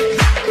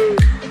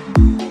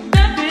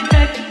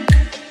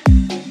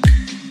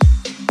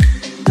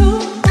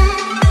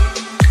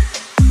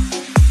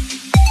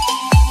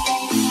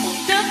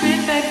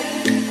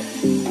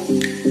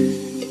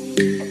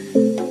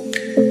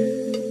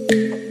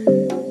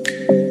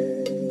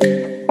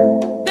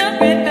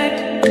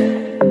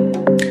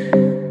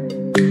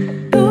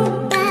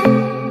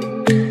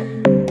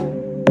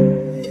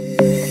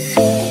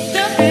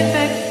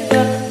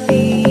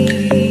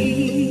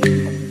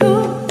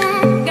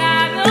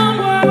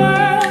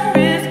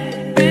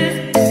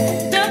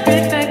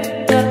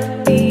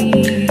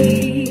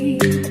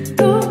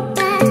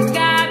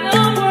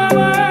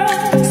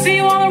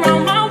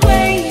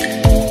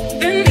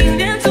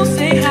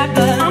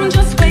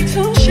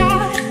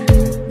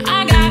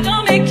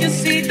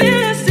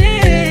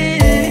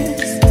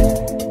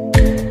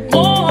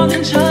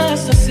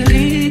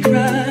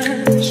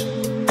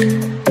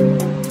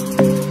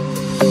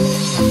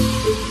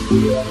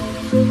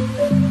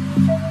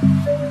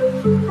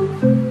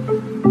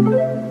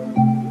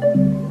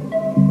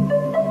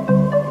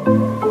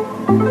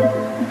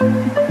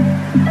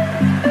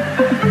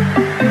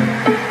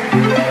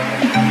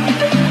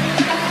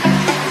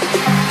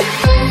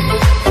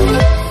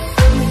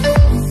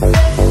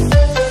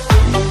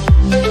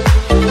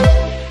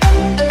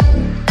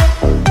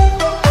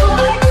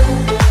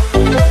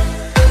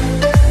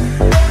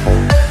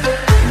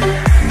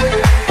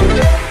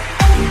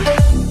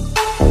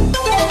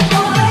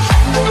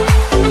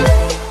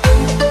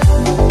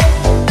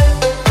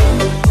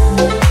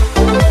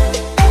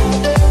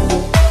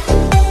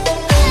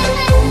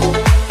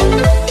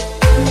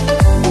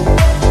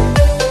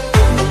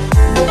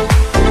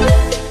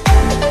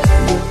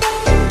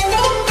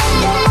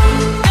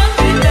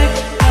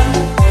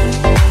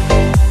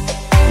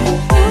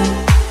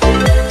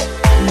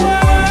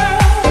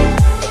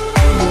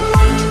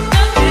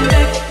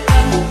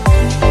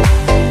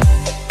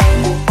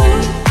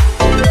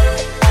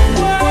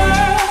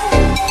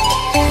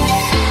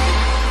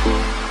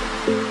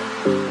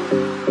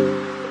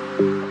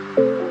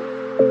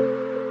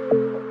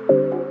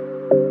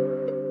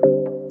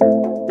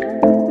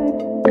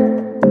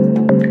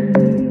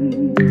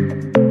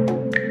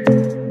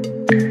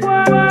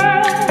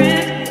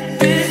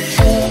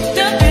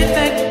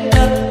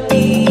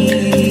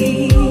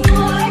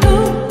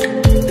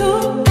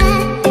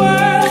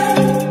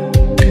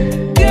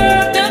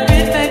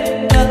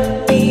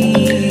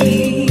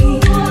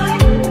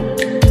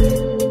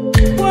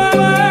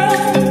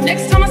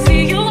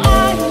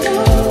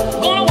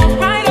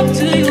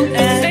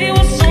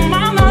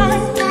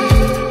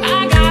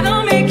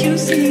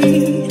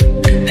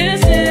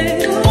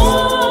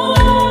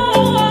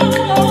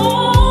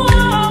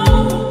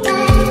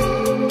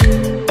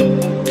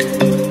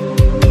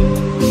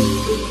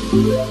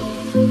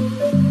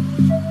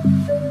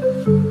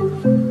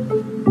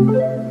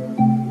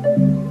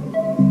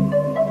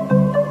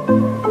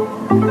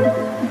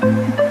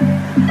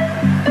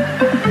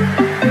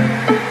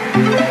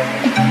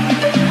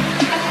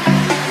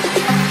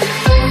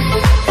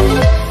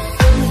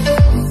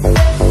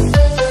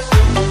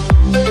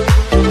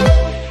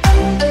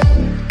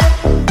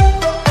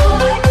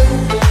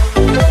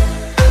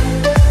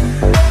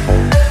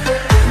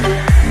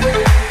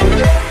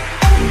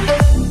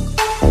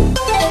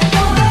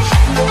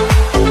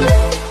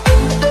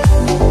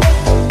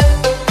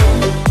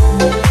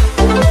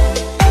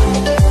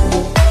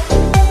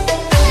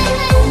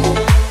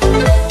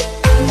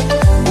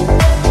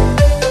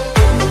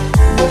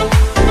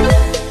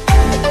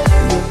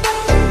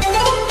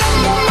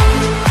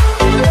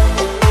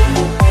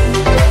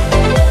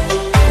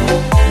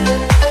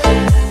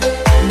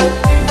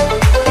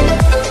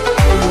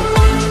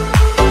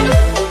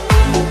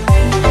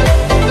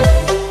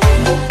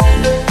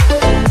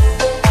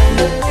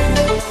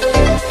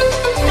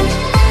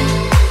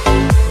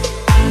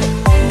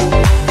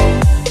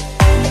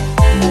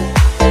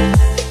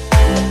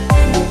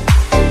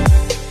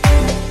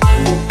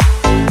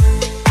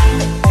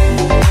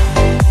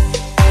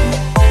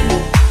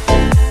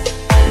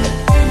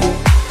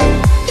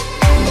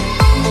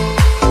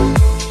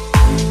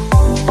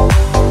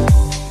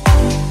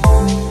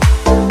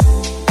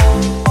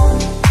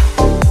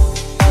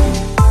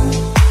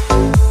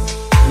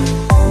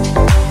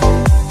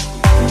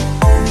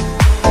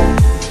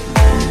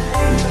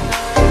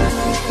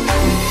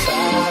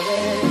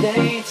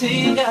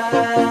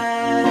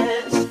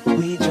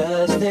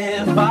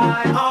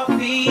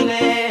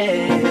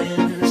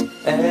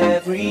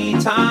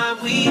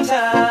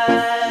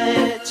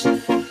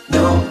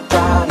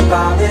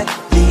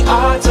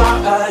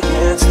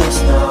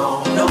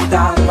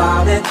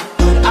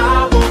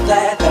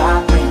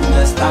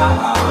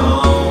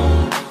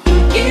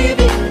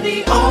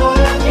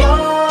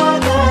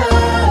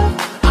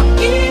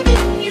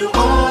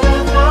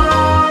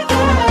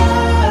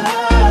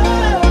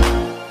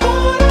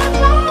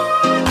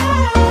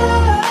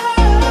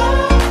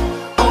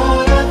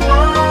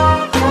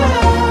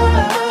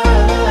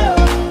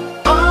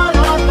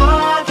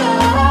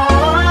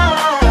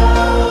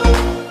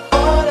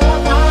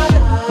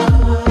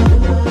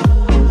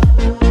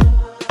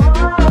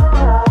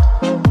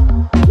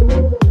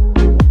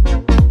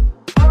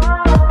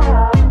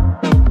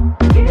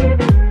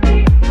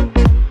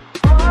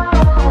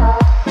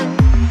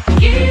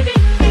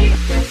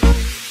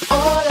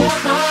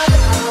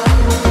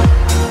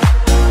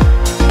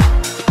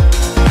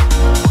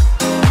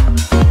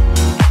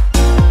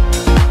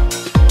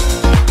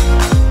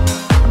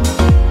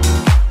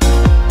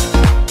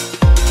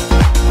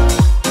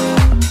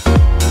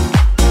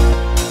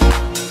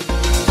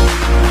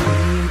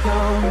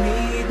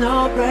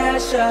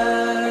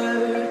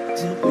 pressure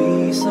to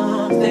be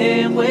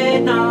something we're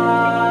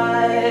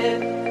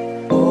not.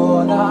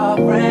 All our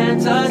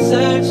friends are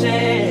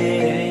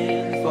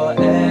searching for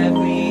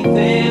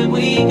everything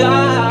we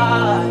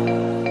got.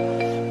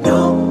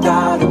 No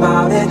doubt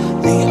about it,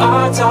 the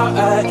odds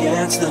are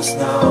against us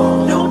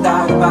now. No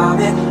doubt about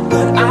it,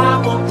 but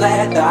I won't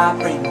let that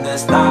bring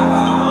us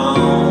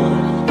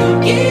down.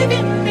 You're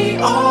giving me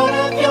all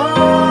of your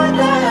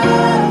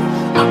love,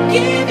 I'm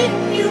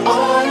giving you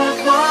all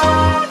of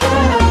my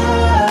love.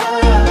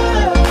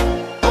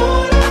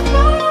 All of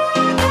my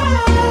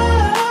love,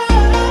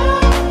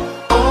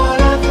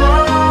 all of my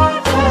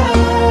love,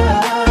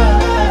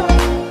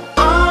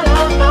 all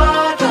of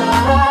my love,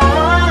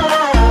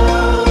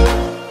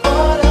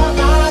 all of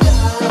my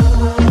love.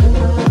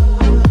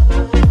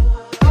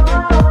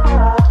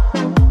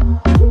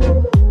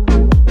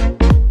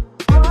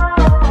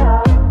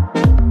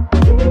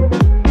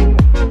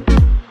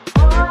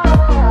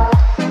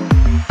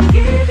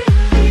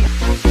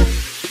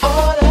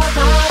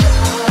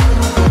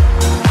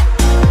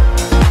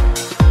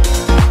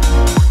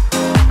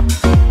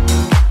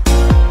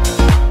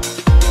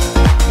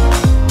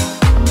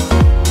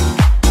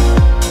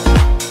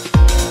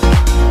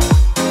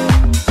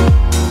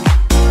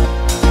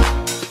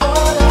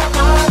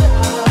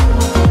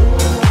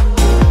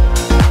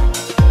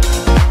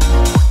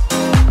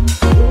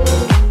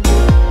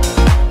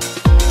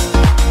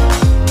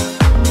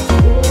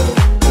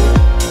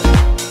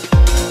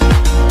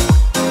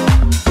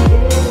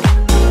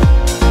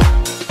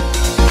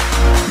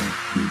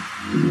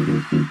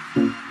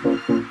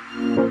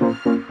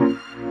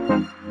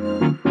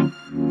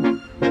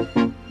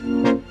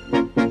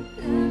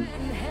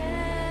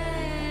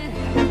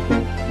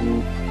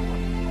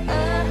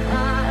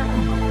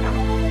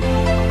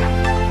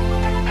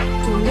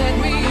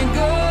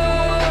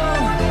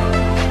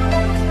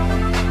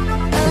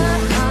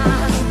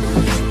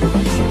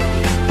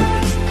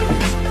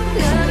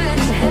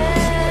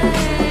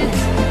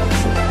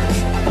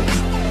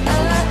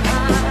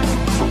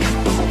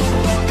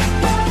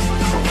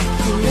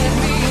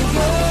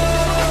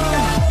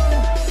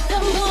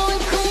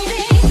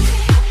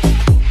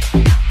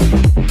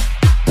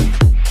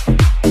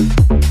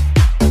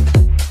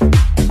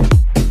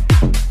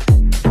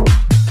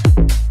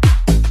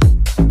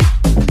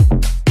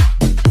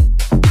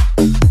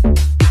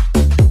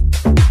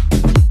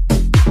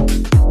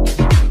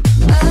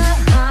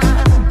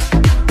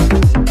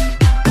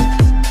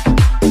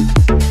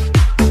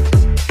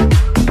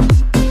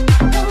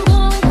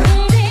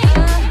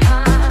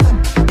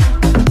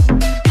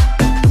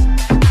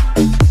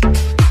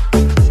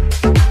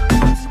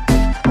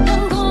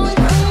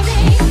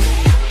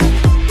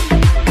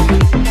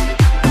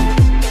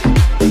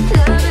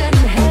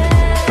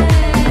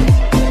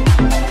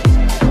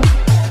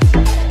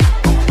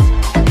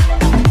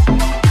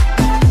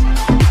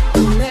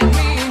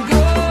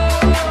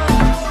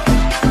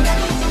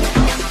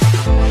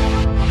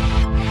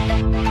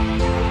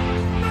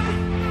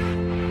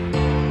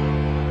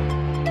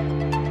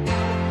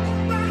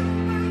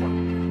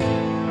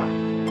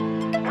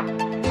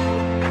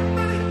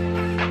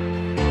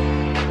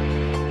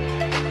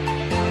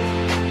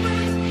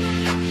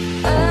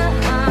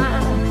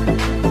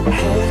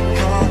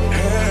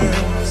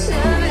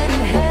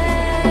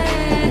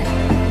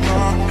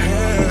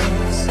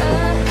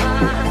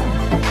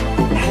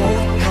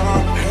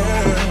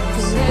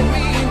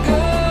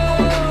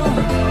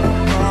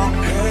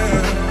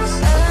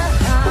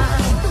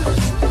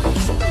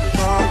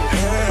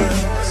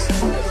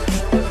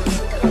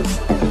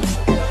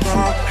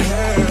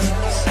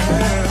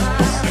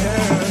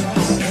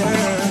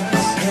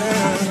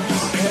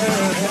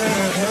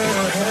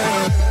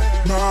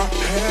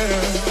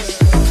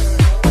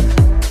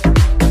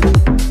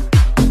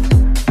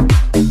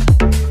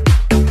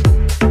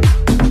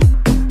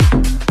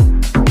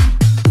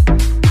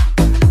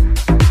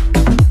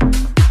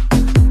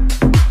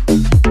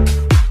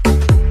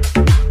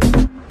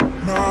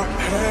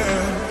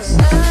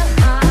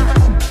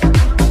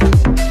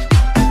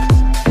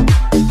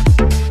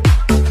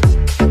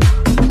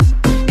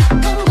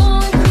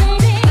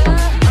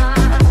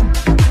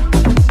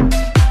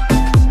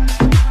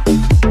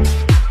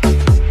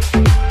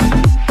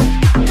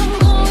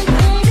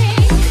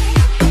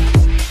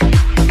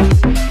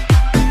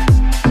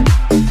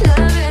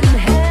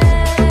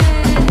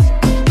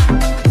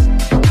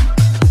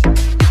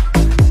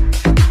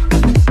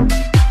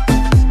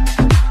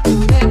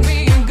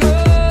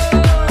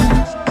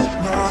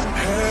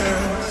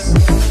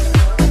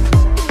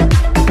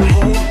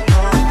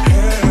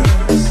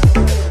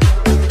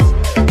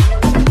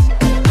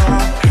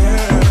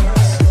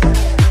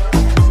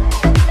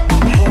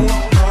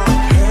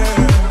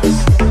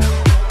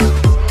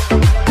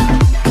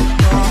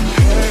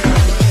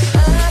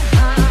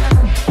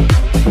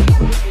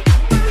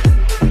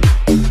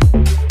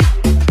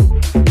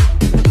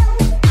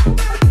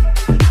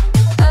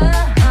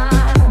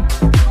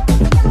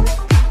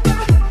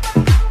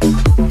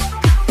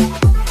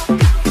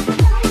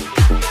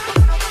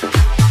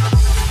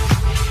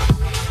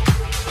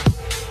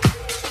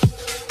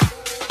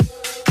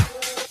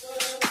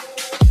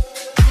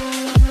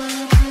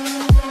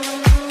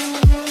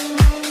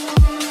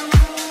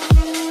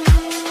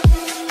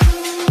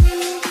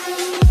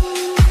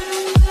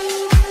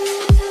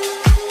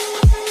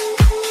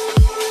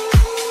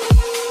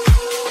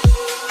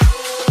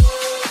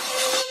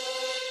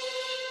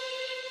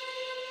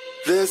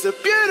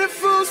 a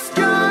beautiful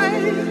sky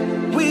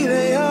we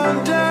lay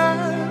under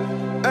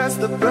as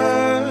the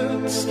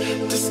birds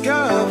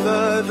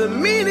discover the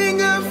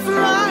meaning of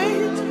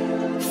flight.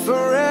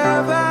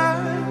 Forever,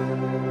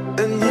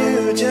 a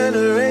new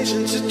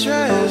generation to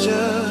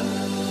treasure.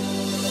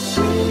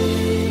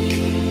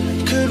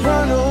 Could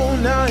run all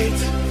night,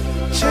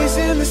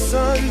 chasing the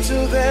sun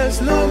till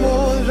there's no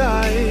more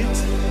light.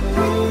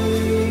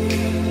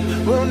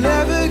 We'll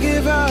never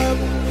give up,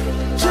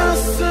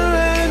 just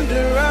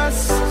surrender us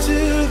to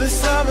the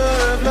summer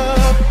of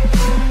love.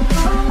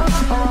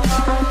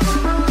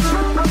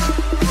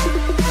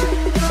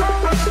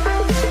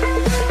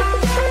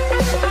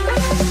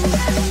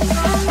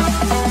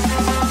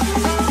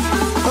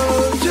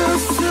 Oh,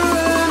 just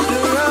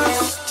surrender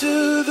us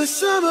to the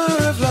summer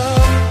of love.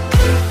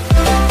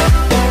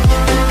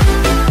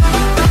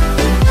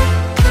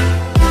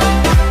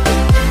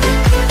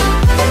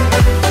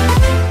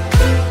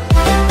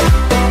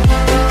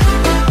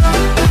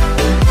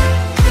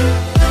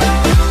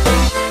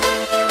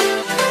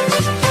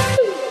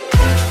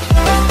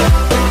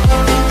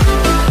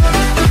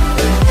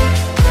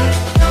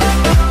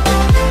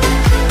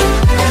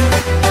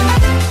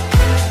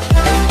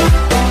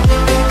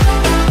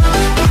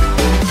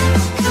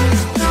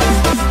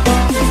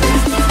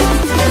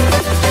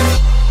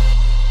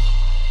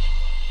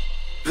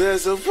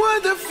 There's a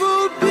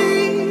wonderful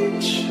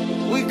beach,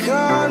 we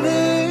call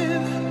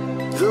it.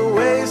 The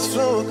waves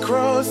flow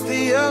across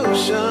the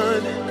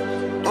ocean.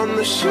 On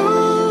the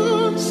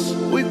shores,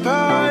 we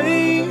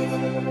party.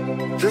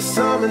 The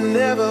summer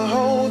never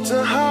holds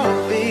a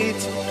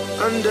heartbeat.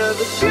 Under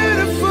the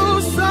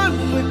beautiful sun,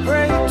 we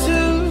pray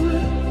to.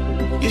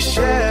 You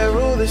share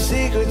all the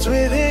secrets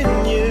within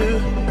you.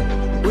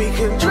 We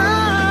can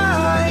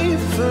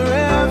drive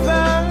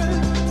forever,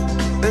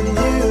 a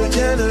new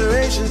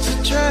generation to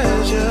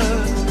treasure.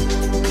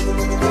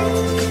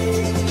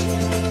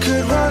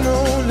 Could run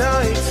all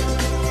night,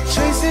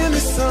 chasing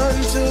the sun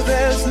till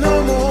there's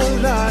no more